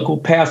evangelical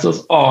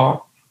pastors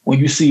are when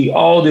you see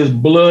all this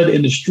blood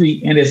in the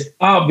street and it's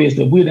obvious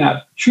that we're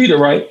not treated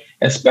right,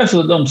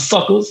 especially them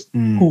suckers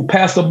who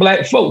pastor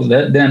black folks.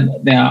 Then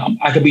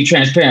I could be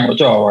transparent with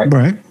y'all, right?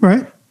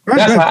 Right.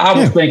 That's how I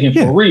was thinking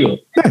for real.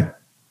 Yeah.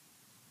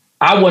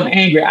 I wasn't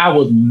angry. I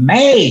was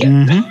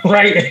mad,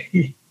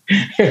 right?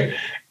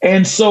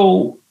 And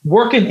so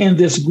working in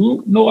this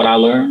group, know what I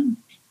learned?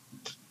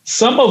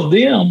 Some of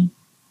them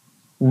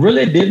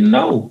really didn't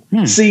know.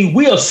 See,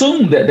 we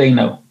assumed that they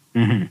know.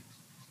 Mm-hmm.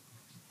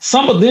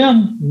 Some of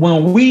them,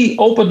 when we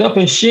opened up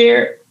and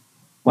shared,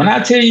 when I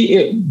tell you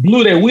it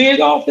blew their wig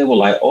off, they were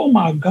like, oh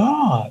my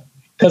God.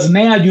 Because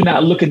now you're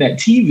not looking at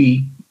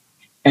TV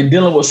and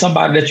dealing with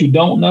somebody that you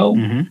don't know.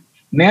 Mm-hmm.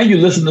 Now you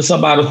listen to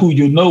somebody who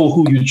you know,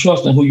 who you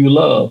trust and who you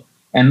love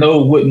and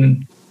know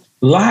wouldn't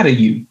lie to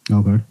you.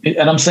 Okay.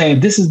 And I'm saying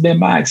this has been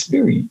my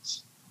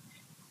experience.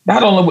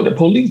 Not only with the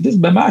police, this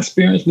has been my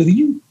experience with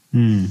you.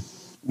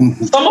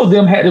 Some of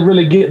them had to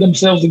really get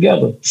themselves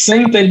together.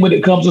 Same thing when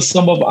it comes to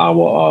some of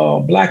our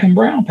black and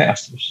brown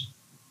pastors.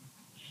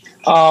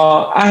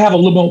 I have a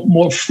little bit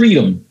more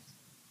freedom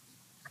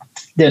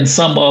than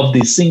some of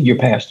the senior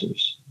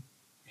pastors.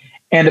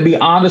 And to be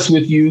honest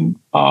with you,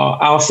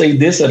 I'll say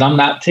this, and I'm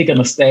not taking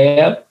a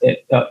stab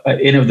at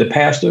any of the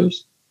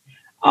pastors.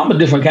 I'm a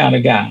different kind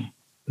of guy,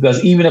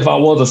 because even if I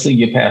was a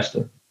senior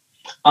pastor,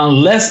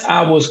 unless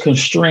I was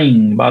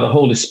constrained by the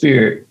Holy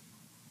Spirit,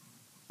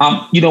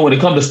 when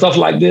it comes to stuff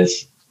like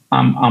this,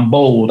 I'm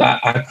bold.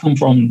 I come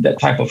from that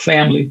type of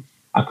family.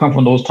 I come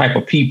from those type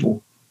of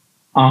people.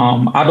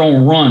 I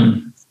don't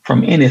run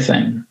from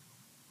anything.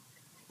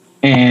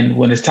 And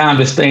when it's time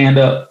to stand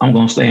up, I'm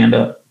going to stand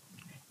up,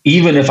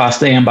 even if I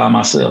stand by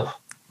myself.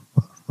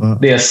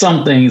 There are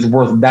some things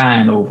worth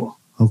dying over.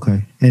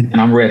 Okay, and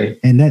I'm ready.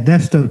 And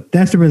that's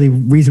the really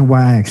reason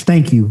why I asked.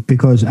 Thank you,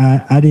 because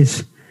I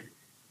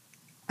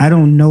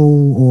don't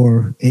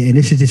know, and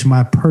this is just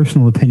my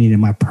personal opinion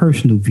and my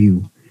personal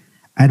view,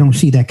 I don't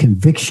see that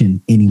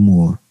conviction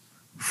anymore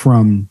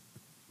from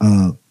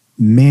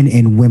men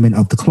and women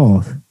of the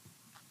cloth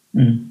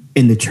in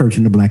the church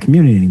and the black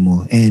community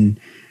anymore. And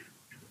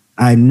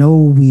I know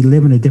we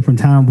live in a different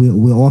time.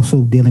 We're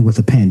also dealing with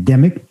a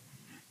pandemic,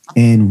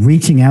 and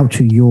reaching out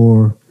to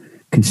your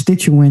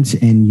constituents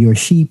and your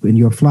sheep and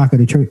your flock of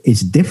the church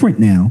is different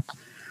now.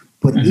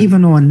 But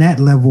even on that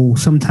level,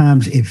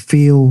 sometimes it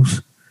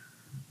feels,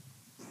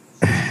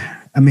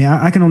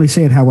 I can only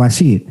say it how I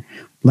see it.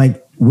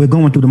 Like, we're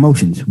going through the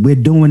motions. We're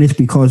doing this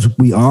because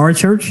we are a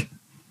church,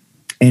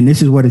 and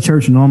this is what a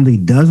church normally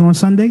does on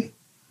Sunday.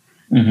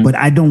 But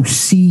I don't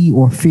see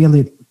or feel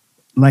it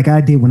like I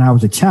did when I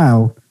was a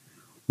child,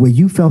 where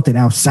you felt it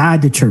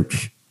outside the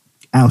church,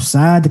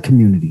 outside the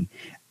community.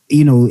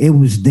 It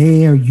was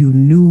there. You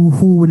knew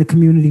who in the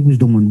community was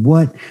doing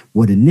what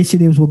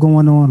initiatives were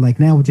going on. Like,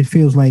 now it just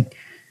feels like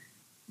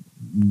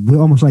we're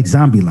almost like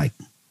zombie-like.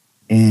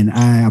 And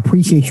I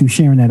appreciate you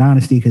sharing that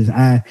honesty, because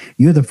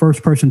you're the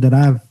first person that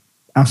I've,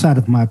 outside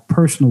of my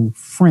personal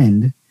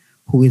friend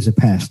who is a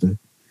pastor,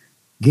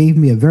 gave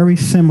me a very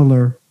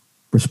similar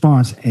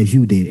response as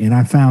you did. And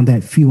I found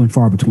that few and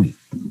far between.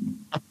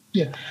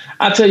 Yeah.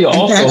 I'll tell you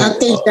also. I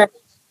think that's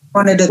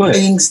one of the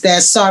things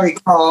that, sorry,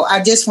 Carl,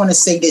 I just want to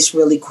say this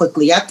really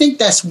quickly. I think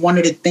that's one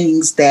of the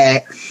things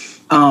that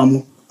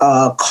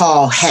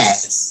Carl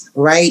has,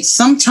 right?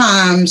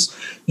 Sometimes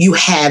you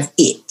have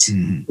it,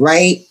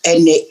 right?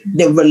 And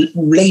the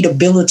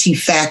relatability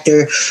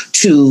factor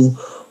to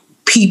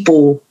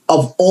people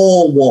of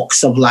all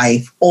walks of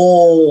life,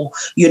 all,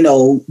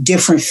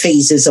 different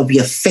phases of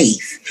your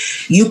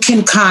faith. You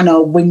can kind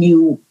of, when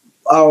you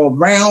are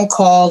around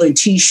Carl and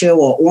Tisha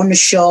or on the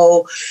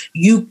show,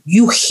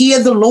 you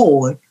hear the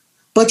Lord,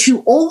 but you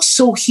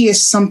also hear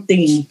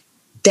something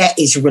that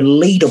is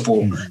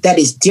relatable, that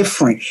is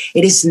different.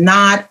 It is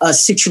not a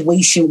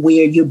situation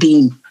where you're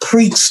being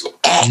preached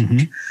at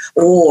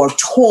or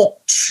talked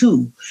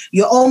to.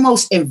 You're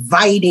almost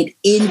invited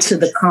into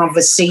the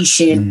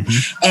conversation,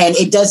 and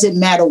it doesn't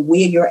matter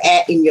where you're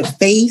at in your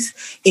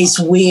faith. It's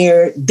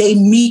where they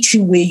meet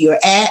you where you're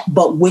at,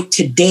 but with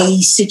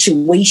today's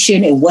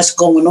situation and what's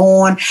going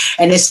on.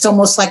 And it's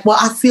almost like, well,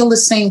 I feel the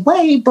same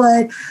way,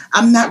 but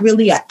I'm not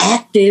really an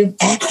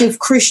active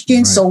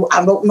Christian, so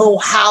I don't know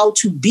how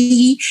to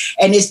be.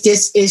 And it's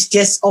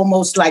just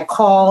almost like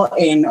Carl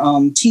and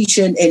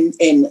Tisha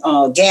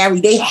and Gary.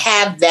 They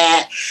have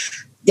that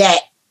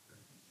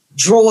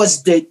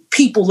draws the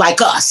people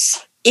like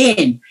us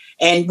in,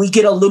 and we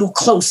get a little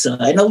closer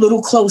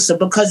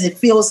because it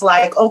feels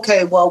like,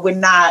 okay, well, we're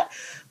not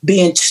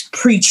being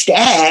preached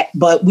at,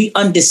 but we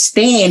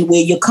understand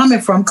where you're coming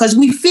from, because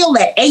we feel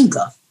that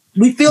anger.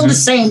 We feel the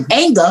same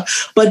anger,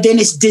 but then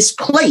it's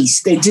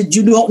displaced.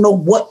 You don't know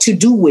what to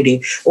do with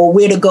it or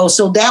where to go.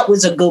 So that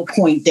was a good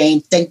point,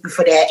 Dane. Thank you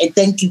for that. And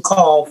thank you,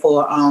 Carl,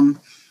 for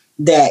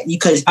that,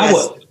 because I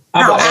will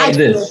add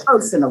this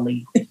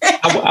personally.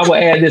 I will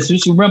add this.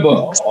 Just remember,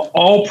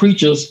 all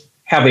preachers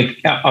have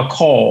a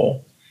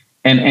call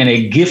and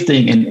a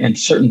gifting and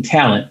certain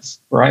talents,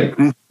 right?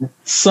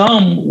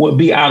 Some would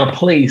be out of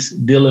place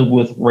dealing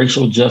with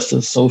racial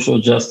justice, social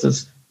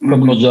justice,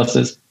 criminal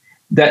justice.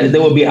 That they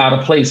would be out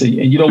of place, and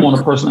you don't want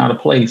a person out of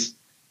place.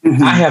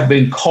 I have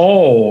been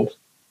called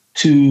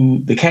to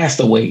the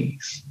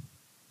castaways.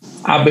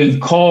 I've been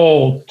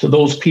called to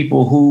those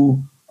people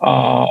who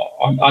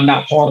are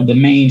not part of the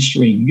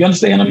mainstream. You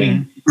understand what I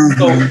mean?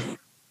 So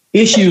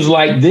issues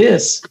like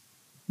this,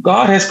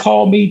 God has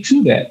called me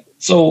to that.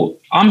 So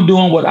I'm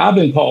doing what I've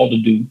been called to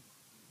do.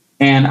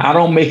 And I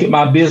don't make it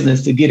my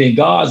business to get in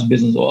God's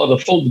business or other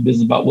folks'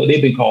 business about what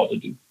they've been called to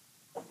do.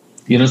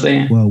 You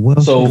understand? Well,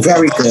 so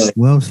very good.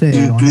 Well said.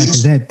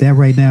 That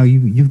right now,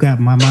 you've got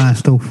my mind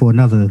stoked for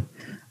another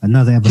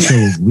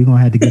episode. We're gonna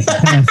have to get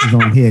some pastors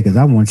on here because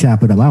I want to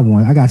chop it up.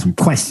 I got some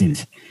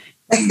questions.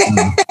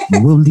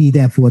 We'll leave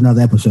that for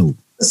another episode.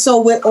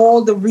 So with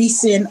all the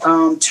recent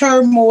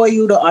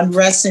turmoil, the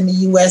unrest in the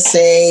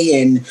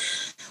USA, and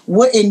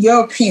what, in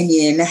your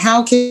opinion,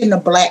 how can the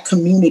Black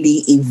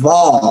community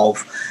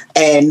evolve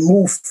and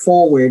move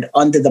forward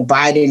under the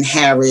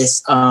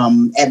Biden-Harris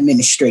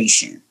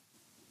administration?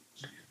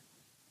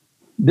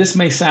 This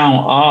may sound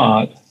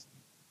odd,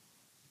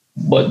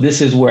 but this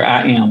is where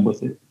I am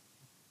with it.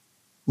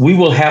 We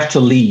will have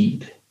to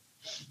lead,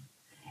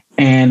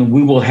 and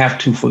we will have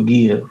to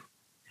forgive.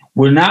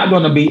 We're not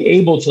going to be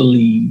able to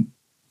lead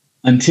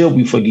until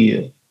we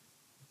forgive.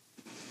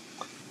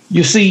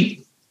 You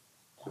see,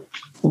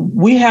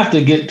 we have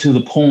to get to the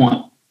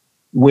point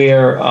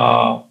where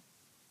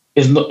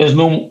it's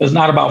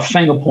not about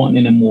finger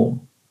pointing anymore.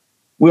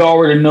 We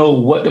already know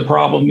what the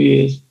problem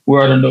is. We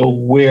already know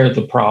where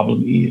the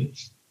problem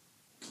is.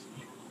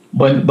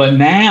 But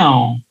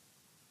now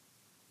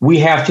we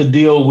have to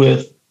deal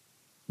with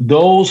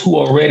those who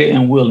are ready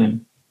and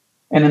willing.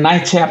 In the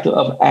 9th chapter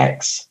of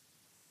Acts,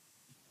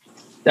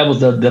 that was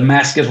the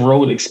Damascus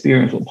Road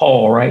experience with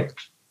Paul, right?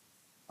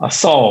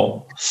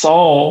 Saul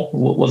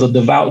was a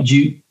devout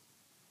Jew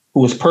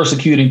who was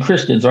persecuting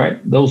Christians, right?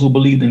 Those who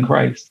believed in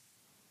Christ.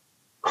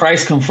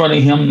 Christ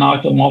confronted him,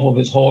 knocked him off of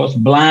his horse,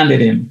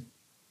 blinded him,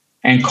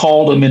 and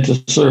called him into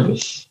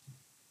service.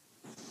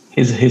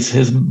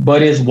 His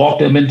buddies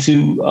walked him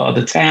into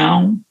the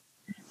town,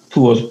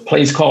 to a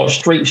place called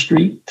Straight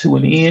Street, to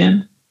an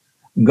inn.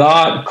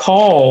 God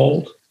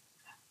called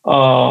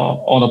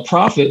on a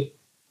prophet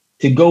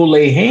to go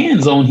lay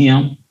hands on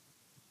him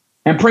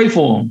and pray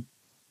for him.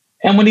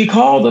 And when he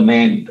called the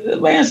man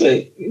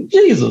said,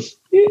 Jesus,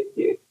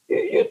 you're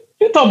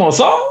talking about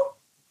Saul?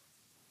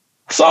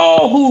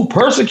 Saul who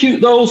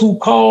persecute those who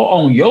call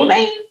on your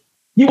name?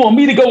 You want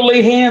me to go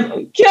lay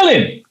hands? Kill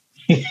him.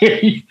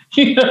 You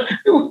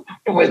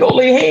go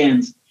lay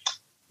hands.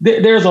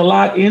 There's a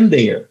lot in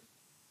there.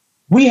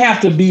 We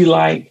have to be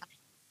like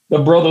the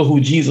brother who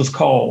Jesus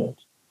called.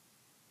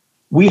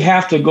 We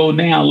have to go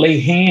now lay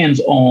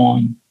hands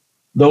on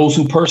those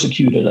who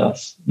persecuted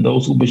us,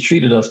 those who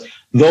mistreated us,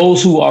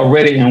 those who are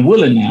ready and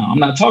willing now. I'm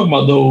not talking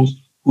about those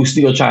who are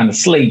still trying to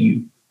slay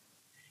you.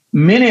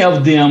 Many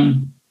of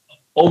them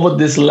over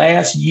this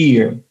last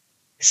year,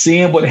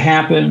 seeing what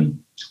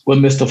happened with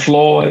Mr.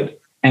 Floyd,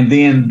 and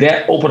then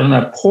that opening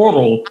a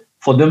portal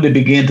for them to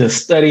begin to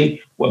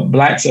study what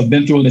Blacks have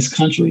been through in this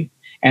country.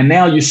 And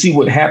now you see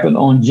what happened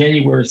on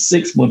January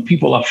 6th when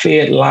people are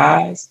fed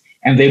lies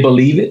and they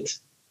believe it.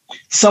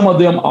 Some of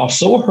them are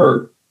so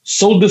hurt,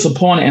 so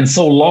disappointed, and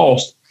so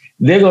lost,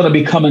 they're going to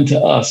be coming to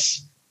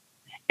us.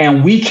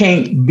 And we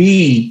can't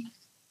be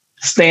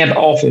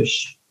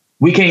standoffish.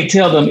 We can't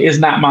tell them it's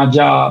not my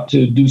job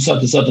to do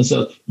such and such and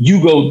such.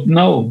 You go,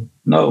 no.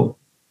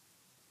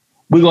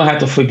 We're going to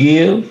have to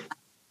forgive,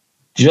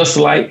 just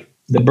like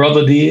the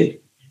brother did.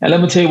 And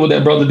let me tell you what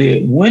that brother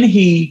did. When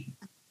he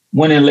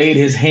went and laid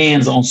his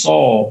hands on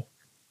Saul,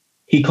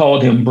 he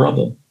called him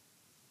brother.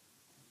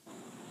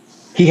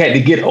 He had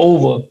to get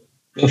over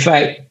the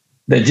fact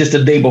that just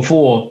the day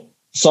before,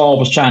 Saul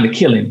was trying to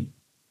kill him.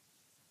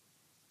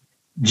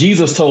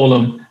 Jesus told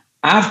him,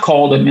 I've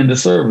called him into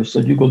service, so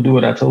you go do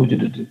what I told you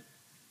to do.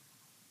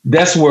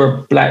 That's where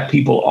Black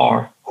people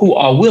are, who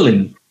are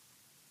willing.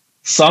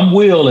 Some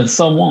will and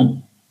some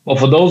won't. But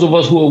for those of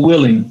us who are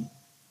willing,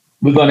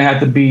 we're going to have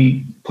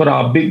to put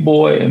our big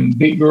boy and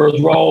big girl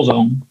drawers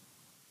on,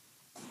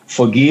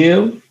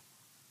 forgive,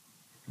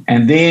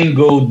 and then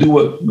go do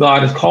what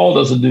God has called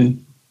us to do.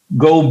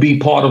 Go be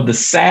part of the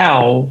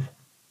salve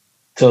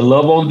to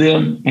love on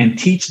them and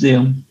teach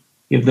them,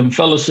 give them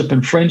fellowship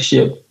and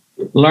friendship,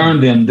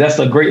 learn them. That's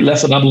a great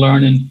lesson I'm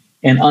learning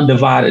in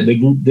Undivided, the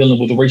group dealing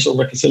with racial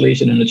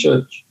reconciliation in the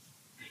church.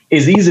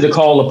 It's easy to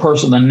call a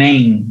person a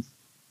name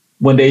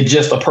when they're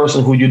just a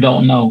person who you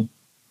don't know.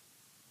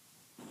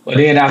 But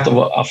then after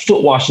a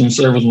foot washing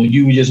service, when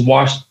you just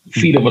wash the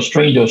feet of a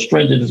stranger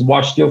just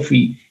washed your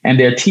feet and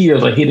their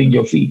tears are hitting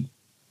your feet,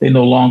 they're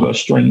no longer a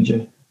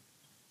stranger.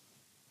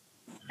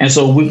 And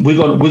so we're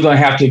gonna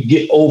have to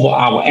get over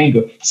our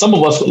anger. Some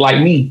of us,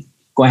 like me,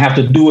 gonna have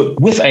to do it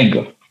with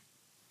anger.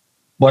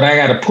 But I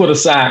got to put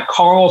aside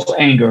Carl's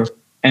anger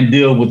and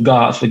deal with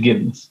God's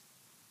forgiveness.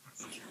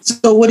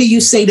 So what do you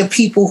say to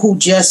people who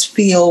just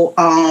feel,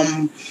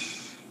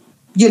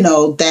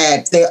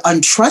 that they're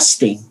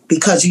untrusting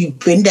because you've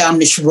been down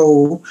this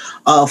road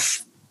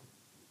of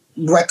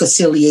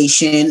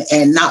reconciliation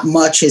and not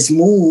much has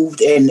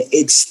moved and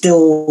it's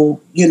still,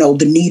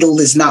 the needle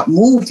is not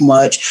moved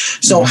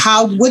much. So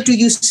what do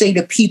you say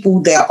to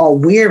people that are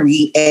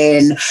weary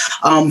and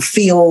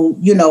feel,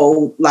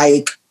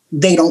 like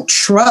they don't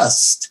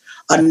trust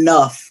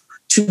enough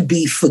to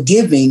be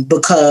forgiving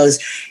because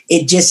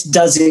it just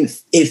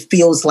it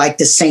feels like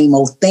the same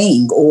old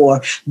thing,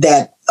 or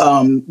that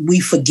we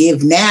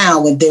forgive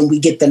now and then we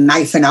get the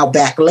knife in our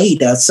back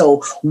later.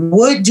 So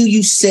what do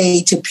you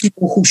say to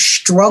people who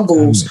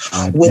struggles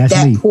with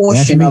that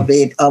portion of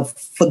it, of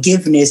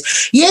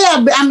forgiveness?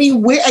 Yeah, I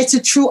mean, it's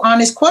a true,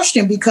 honest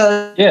question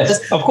because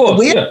yes, of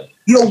course,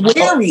 you're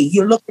weary.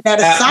 You're looking at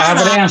a side. I have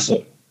an answer.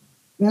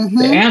 Mm-hmm.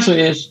 The answer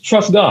is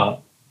trust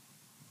God.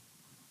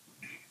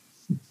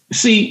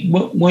 See,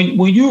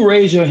 when you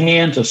raise your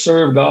hand to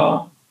serve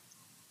God,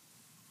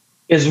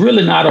 it's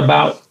really not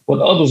about what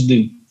others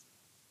do.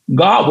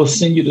 God will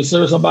send you to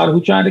serve somebody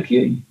who's trying to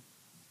kill you.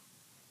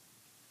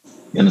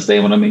 You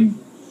understand what I mean?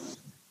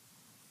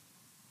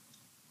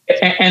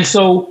 And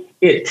so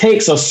it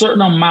takes a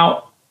certain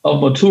amount of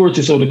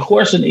maturity. So the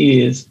question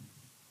is,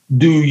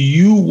 do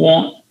you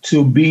want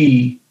to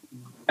be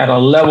at a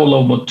level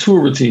of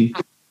maturity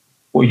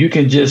where you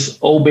can just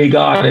obey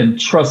God and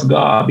trust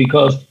God?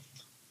 Because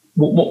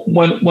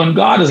when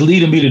God is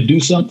leading me to do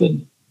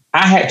something,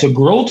 I had to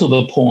grow to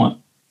the point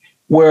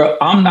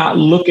where I'm not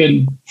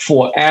looking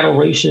for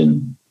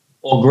adoration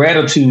or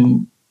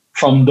gratitude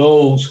from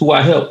those who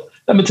I help.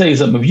 Let me tell you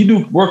something. If you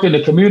do work in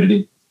the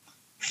community,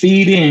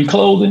 feeding and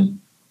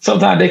clothing,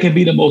 sometimes they can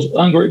be the most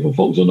ungrateful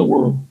folks in the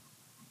world.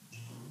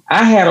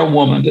 I had a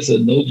woman, this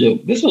is no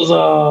joke. This was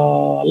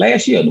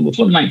last year,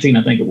 2019,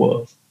 I think it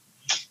was.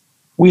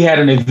 We had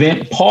an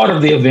event. Part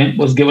of the event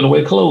was giving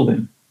away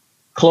clothing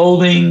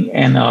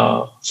and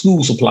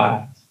school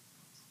supplies.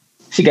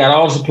 She got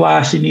all the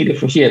supplies she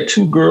needed she had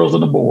 2 girls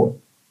and a boy.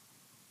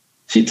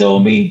 She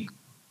told me,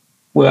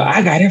 well,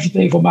 I got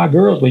everything for my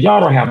girls, but y'all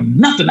don't have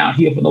nothing out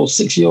here for those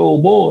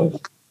 6-year-old boys.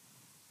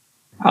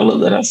 I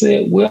looked at her and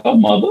said, well,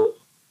 mother,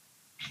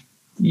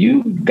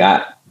 you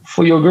got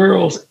for your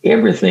girls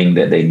everything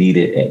that they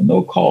needed at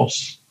no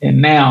cost.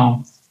 And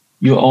now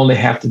you only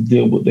have to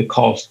deal with the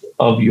cost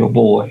of your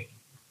boy.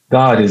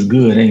 God is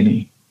good, ain't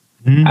he?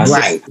 Mm-hmm.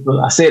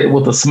 I said it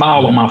with a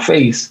smile on my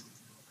face,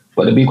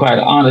 but to be quite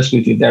honest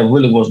with you, that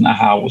really was not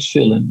how I was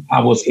feeling. I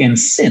was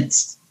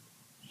incensed.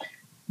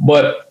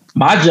 But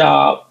my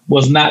job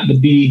was not to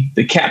be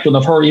the captain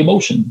of her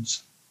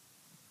emotions.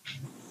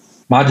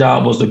 My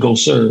job was to go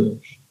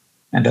serve.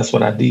 And that's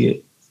what I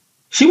did.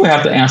 She would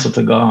have to answer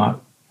to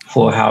God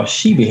for how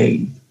she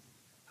behaved.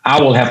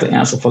 I will have to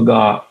answer for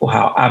God for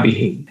how I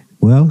behaved.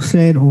 Well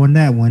said on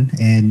that one.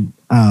 And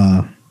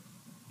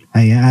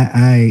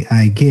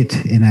I get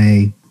and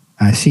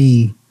I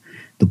see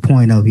the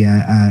point of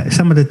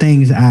some of the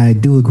things I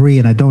do agree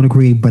and I don't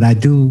agree, but I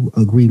do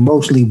agree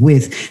mostly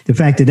with the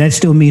fact that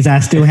still means I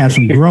still have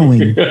some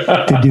growing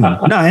to do.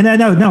 No, I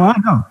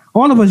know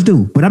all of us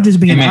do, but I'm just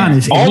being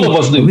honest. All of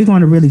us do. If we're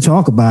going to really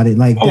talk about it,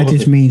 like that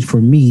just means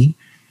for me,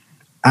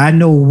 I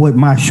know what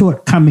my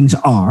shortcomings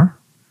are,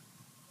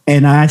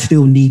 and I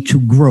still need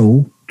to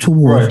grow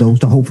towards those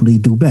to hopefully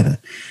do better.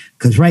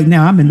 Because right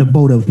now I'm in the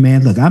boat of,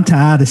 man, look, I'm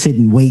tired of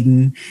sitting,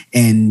 waiting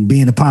and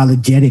being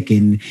apologetic.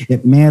 And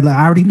man,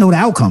 I already know the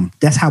outcome.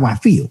 That's how I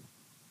feel.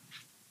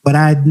 But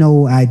I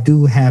know I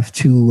do have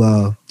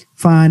to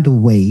find a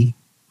way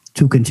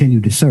to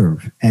continue to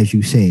serve, as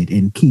you said,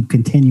 and keep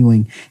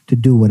continuing to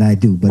do what I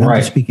do. But I'm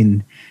just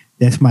speaking,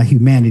 that's my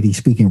humanity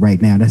speaking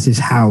right now. That's just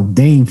how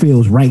Dane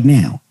feels right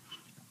now.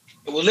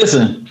 Well,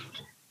 listen,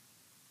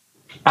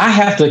 I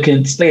have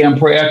to stay in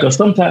prayer because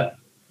sometimes,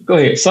 go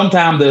ahead.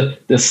 Sometimes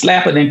the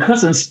slapping and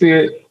cussing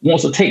spirit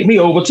wants to take me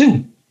over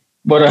too.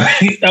 But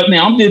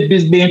now I'm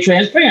just being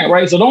transparent,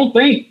 right? So don't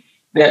think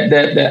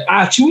that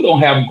I too don't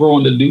have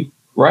growing to do,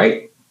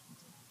 right?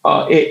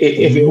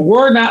 If it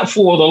were not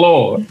for the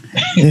Lord,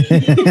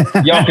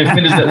 y'all can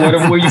finish that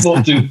whatever way you're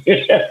supposed to.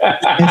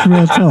 That's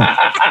real talk.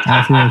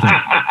 That's real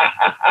talk.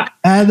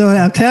 I know.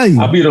 I'll tell you.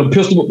 I'll be the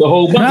pistol with the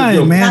whole bunch.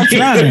 Trying, man.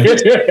 Trying.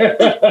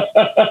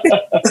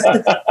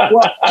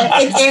 Well,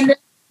 and it's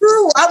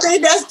true. I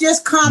mean, that's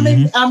just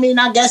common. I mean,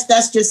 I guess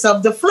that's just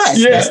of the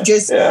flesh. That's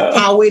just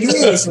how it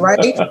is,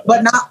 right?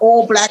 But not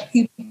all Black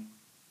people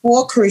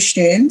are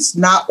Christians.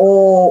 Not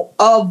all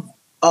of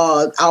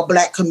our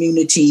Black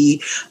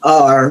community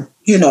are,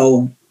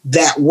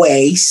 that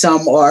way.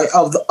 Some are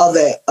of the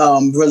other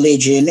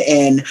religion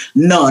and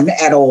none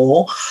at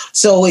all.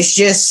 So it's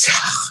just,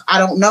 I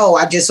don't know.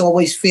 I just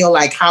always feel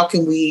like, how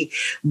can we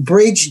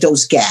bridge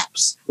those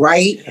gaps,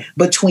 right?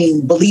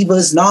 Between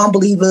believers,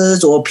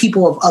 non-believers, or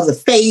people of other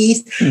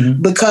faith,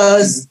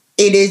 because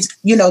it is,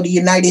 the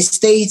United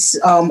States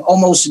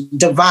almost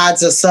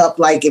divides us up.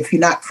 Like, if you're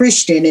not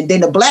Christian, and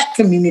then the Black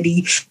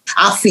community,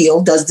 I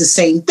feel, does the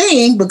same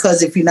thing,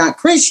 because if you're not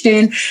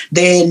Christian,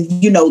 then,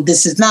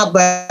 this is not.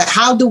 But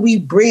how do we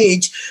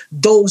bridge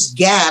those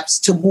gaps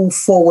to move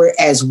forward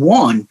as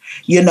one,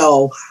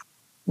 Well,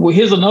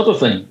 here's another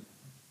thing,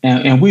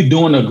 and we're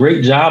doing a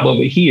great job of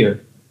it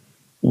here.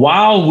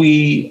 While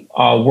we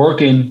are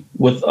working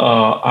with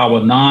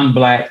our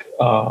non-Black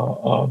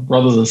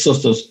brothers and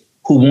sisters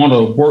who want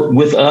to work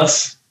with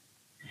us,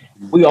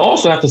 we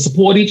also have to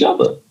support each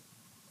other.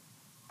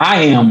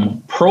 I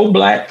am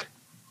pro-Black,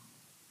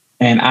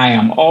 and I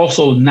am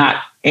also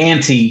not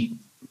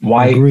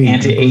anti-white,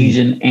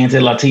 anti-Asian,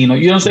 anti-Latino.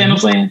 You understand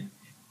what I'm saying?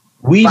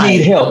 We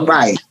need help.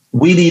 Right.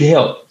 We need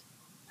help.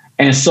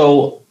 And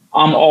so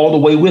I'm all the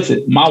way with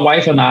it. My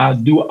wife and I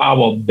do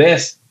our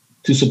best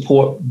to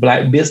support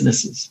Black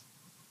businesses.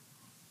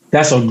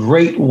 That's a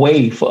great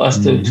way for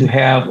us to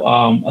have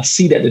a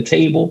seat at the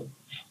table.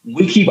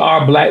 We keep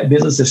our Black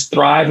businesses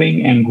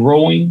thriving and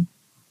growing.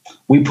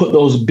 We put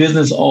those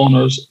business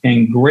owners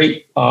in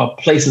great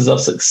places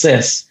of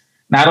success,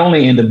 not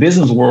only in the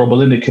business world, but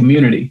in the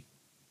community.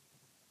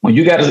 When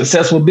you got a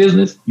successful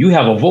business, you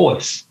have a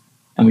voice.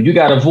 And when you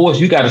got a voice,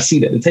 you got a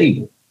seat at the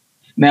table.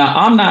 Now,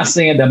 I'm not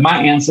saying that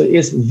my answer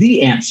is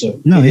the answer.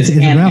 No, it's a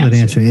valid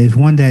answer. It's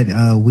one that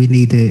we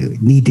need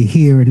to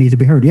hear and needs to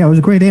be heard. Yeah, it was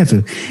a great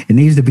answer. It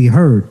needs to be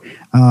heard.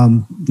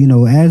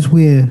 As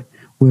we're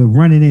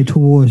running it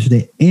towards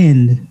the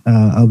end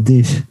of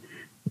this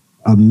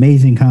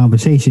amazing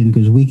conversation,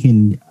 because we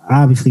can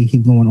obviously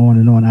keep going on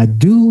and on. I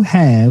do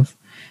have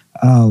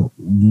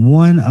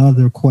one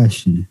other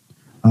question,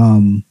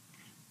 and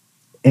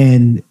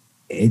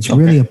it's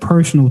really a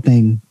personal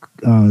thing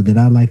that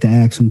I like to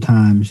ask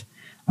sometimes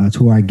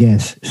to our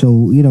guests.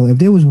 So, if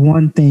there was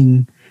one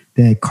thing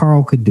that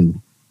Carl could do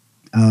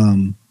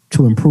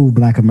to improve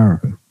Black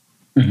America,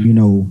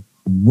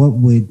 what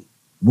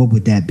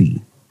would that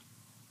be?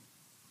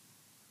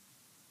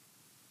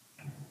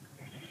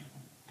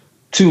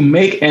 To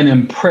make an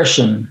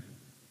impression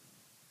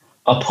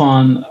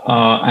upon,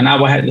 and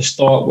I would have to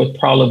start with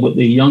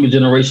the younger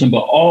generation, but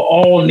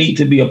all need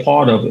to be a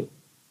part of it.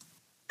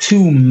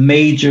 Two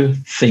major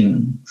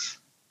things.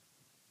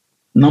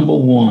 Number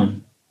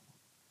one,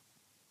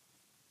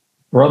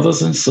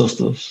 brothers and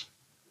sisters,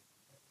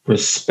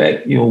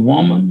 respect your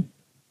woman,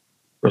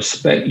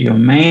 respect your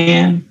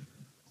man,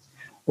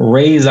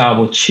 raise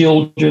our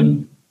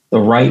children the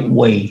right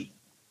way.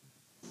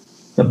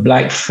 The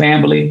Black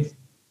family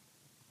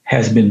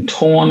has been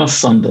torn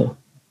asunder.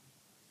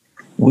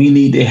 We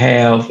need to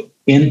have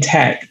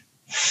intact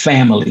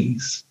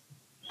families.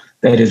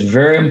 That is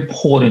very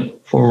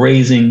important for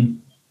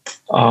raising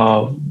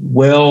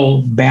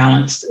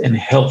well-balanced and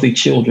healthy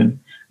children,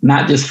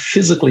 not just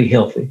physically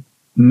healthy,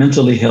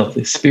 mentally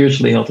healthy,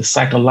 spiritually healthy,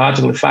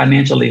 psychologically,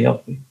 financially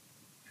healthy.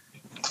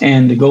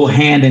 And to go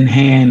hand in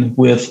hand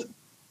with,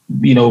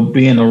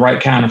 being the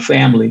right kind of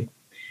family,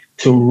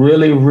 to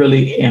really,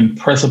 really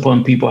impress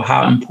upon people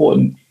how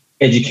important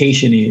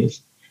education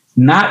is.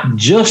 Not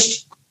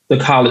just the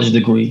college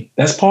degree,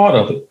 that's part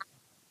of it,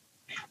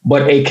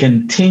 but a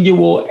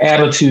continual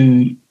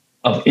attitude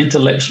of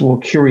intellectual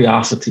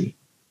curiosity.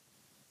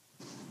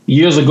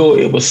 Years ago,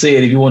 it was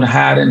said, if you want to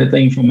hide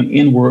anything from an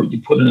N-word,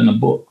 you put it in a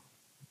book.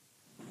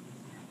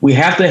 We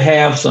have to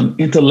have some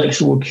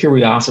intellectual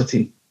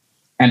curiosity,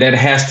 and that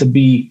has to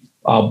be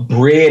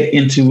bred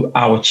into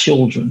our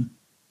children.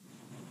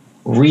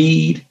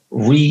 Read,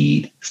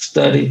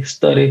 study.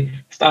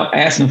 Stop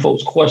asking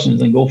folks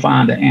questions and go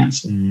find the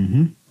answer,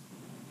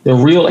 the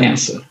real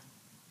answer,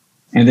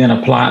 and then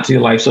apply it to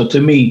your life. So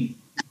to me,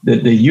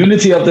 the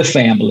unity of the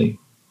family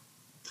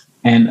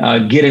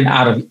and getting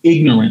out of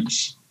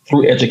ignorance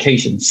through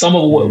education. Some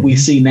of what we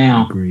see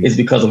now is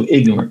because of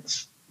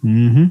ignorance.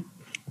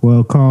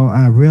 Well, Carl,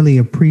 I really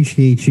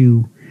appreciate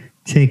you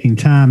taking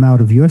time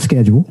out of your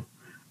schedule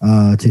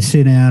to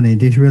sit down and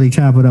just really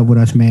chop it up with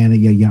us, man.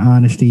 Your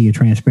honesty, your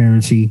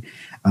transparency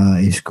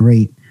is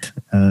great.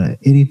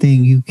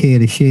 Anything you care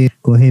to share,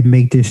 go ahead and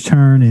make this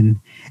turn and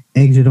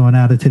exit on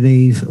out of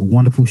today's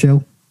wonderful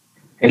show.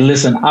 Hey,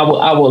 listen, I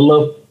would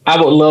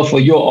love for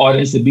your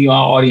audience to be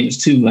our audience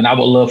too, and I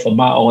would love for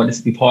my audience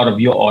to be part of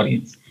your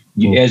audience.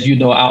 As you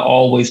know, I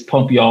always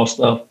pump y'all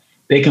stuff.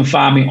 They can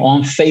find me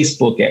on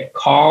Facebook at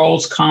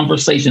Carl's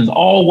Conversations,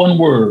 all one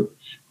word,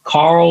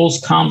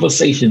 Carl's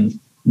Conversations,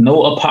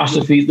 no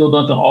apostrophes, no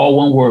nothing, all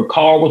one word,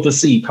 Carl with a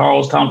C,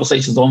 Carl's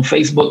Conversations on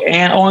Facebook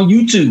and on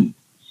YouTube,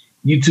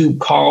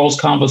 Carl's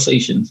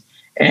Conversations.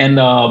 And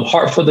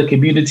Heart for the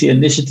Community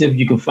Initiative,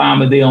 you can find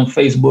me there on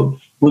Facebook.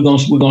 We're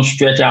gonna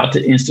stretch out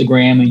to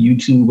Instagram and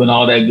YouTube and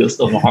all that good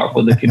stuff on Heart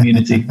for the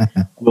Community.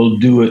 We'll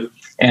do it.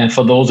 And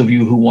for those of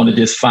you who want to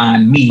just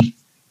find me,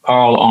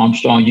 Carl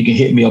Armstrong, you can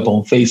hit me up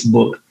on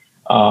Facebook.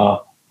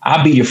 I'll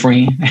be your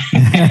friend.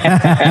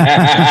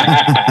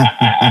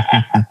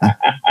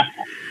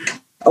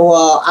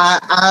 Well,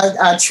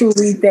 I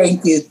truly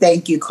thank you.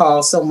 Thank you,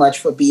 Carl, so much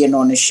for being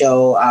on the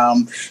show.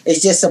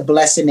 It's just a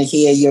blessing to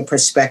hear your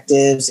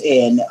perspectives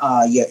and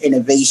your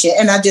innovation.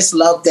 And I just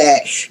love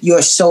that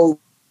you're so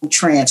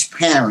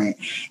transparent,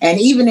 and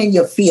even in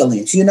your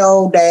feelings,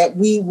 that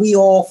we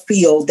all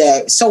feel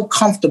that so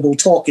comfortable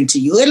talking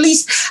to you. At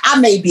least I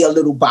may be a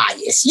little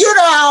biased,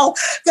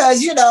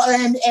 because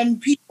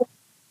and people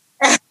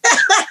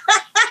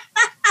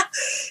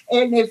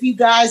and if you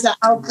guys are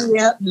out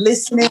there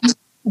listening,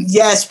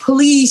 yes,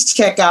 please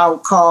check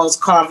out Carl's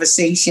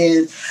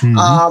Conversation.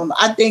 Mm-hmm.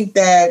 I think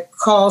that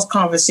Carl's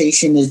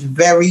Conversation is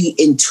very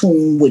in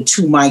tune with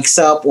Two Mics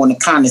Up on the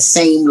kind of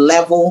same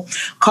level.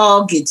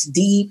 Carl gets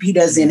deep. He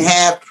doesn't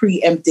have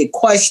preempted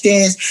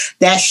questions.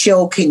 That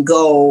show can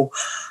go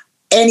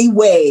any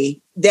way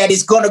that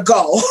it's going to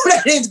go,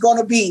 that it's going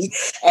to be.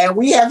 And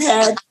we have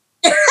had...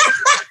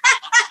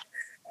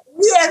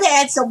 We have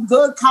had some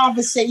good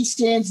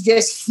conversations,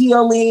 just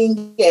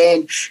healing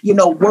and,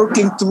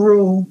 working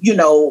through,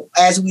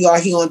 as we are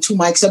here on Two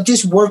Mics Up,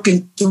 just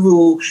working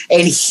through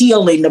and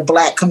healing the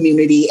Black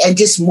community and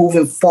just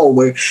moving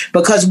forward,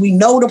 because we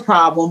know the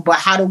problem, but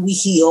how do we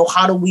heal?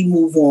 How do we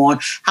move on?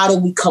 How do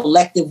we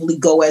collectively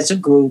go as a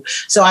group?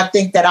 So I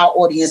think that our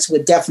audience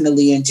would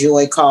definitely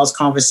enjoy Carl's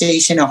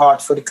Conversation and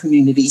Heart for the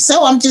Community.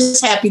 So I'm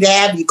just happy to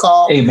have you,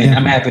 Carl. Hey, man,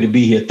 I'm happy to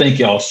be here. Thank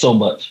y'all so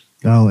much.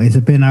 Oh, it's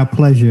been our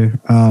pleasure.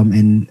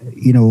 And,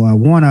 I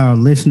want our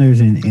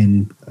listeners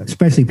and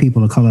especially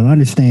people of color to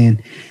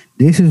understand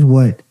this is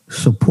what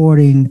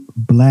supporting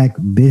Black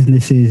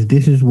businesses,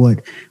 this is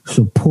what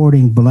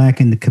supporting Black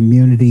in the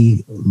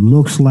community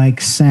looks like,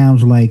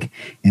 sounds like,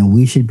 and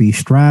we should be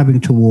striving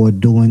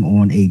toward doing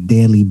on a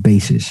daily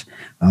basis.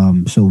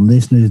 So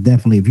listeners,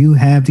 definitely, if you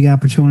have the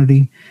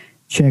opportunity,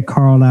 check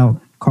Carl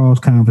out, Carl's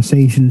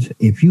Conversations.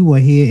 If you are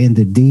here in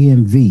the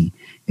DMV,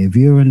 if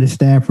you're in the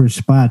Stafford,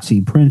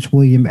 Spotsy, Prince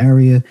William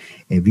area,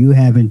 if you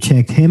haven't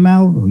checked him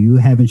out or you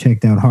haven't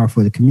checked out Heart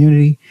for the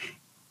Community,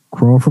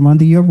 crawl from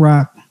under your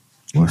rock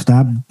or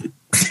stop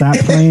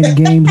playing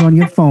games on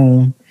your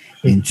phone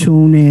and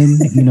tune in,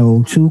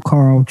 to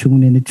Carl,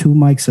 tune in to Two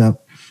Mics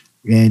Up.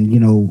 And,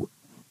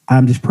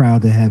 I'm just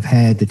proud to have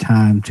had the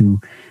time to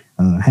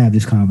have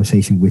this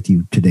conversation with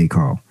you today,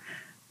 Carl.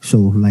 So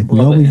like we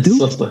always do.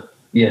 Sister.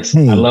 Yes,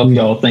 hey, I love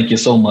y'all. Thank you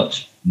so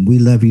much. We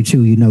love you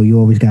too. You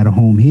always got a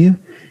home here.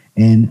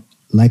 And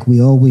like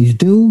we always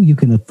do, you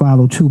can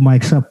follow Two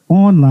Mics Up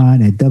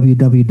online at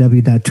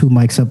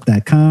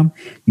www.twomicsup.com.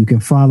 You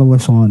can follow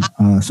us on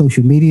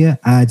social media,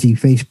 IG,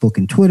 Facebook,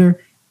 and Twitter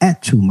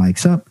at Two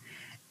Mics Up.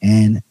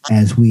 And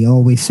as we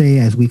always say,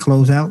 as we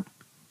close out,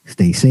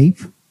 stay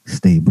safe,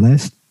 stay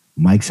blessed.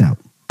 Mics out.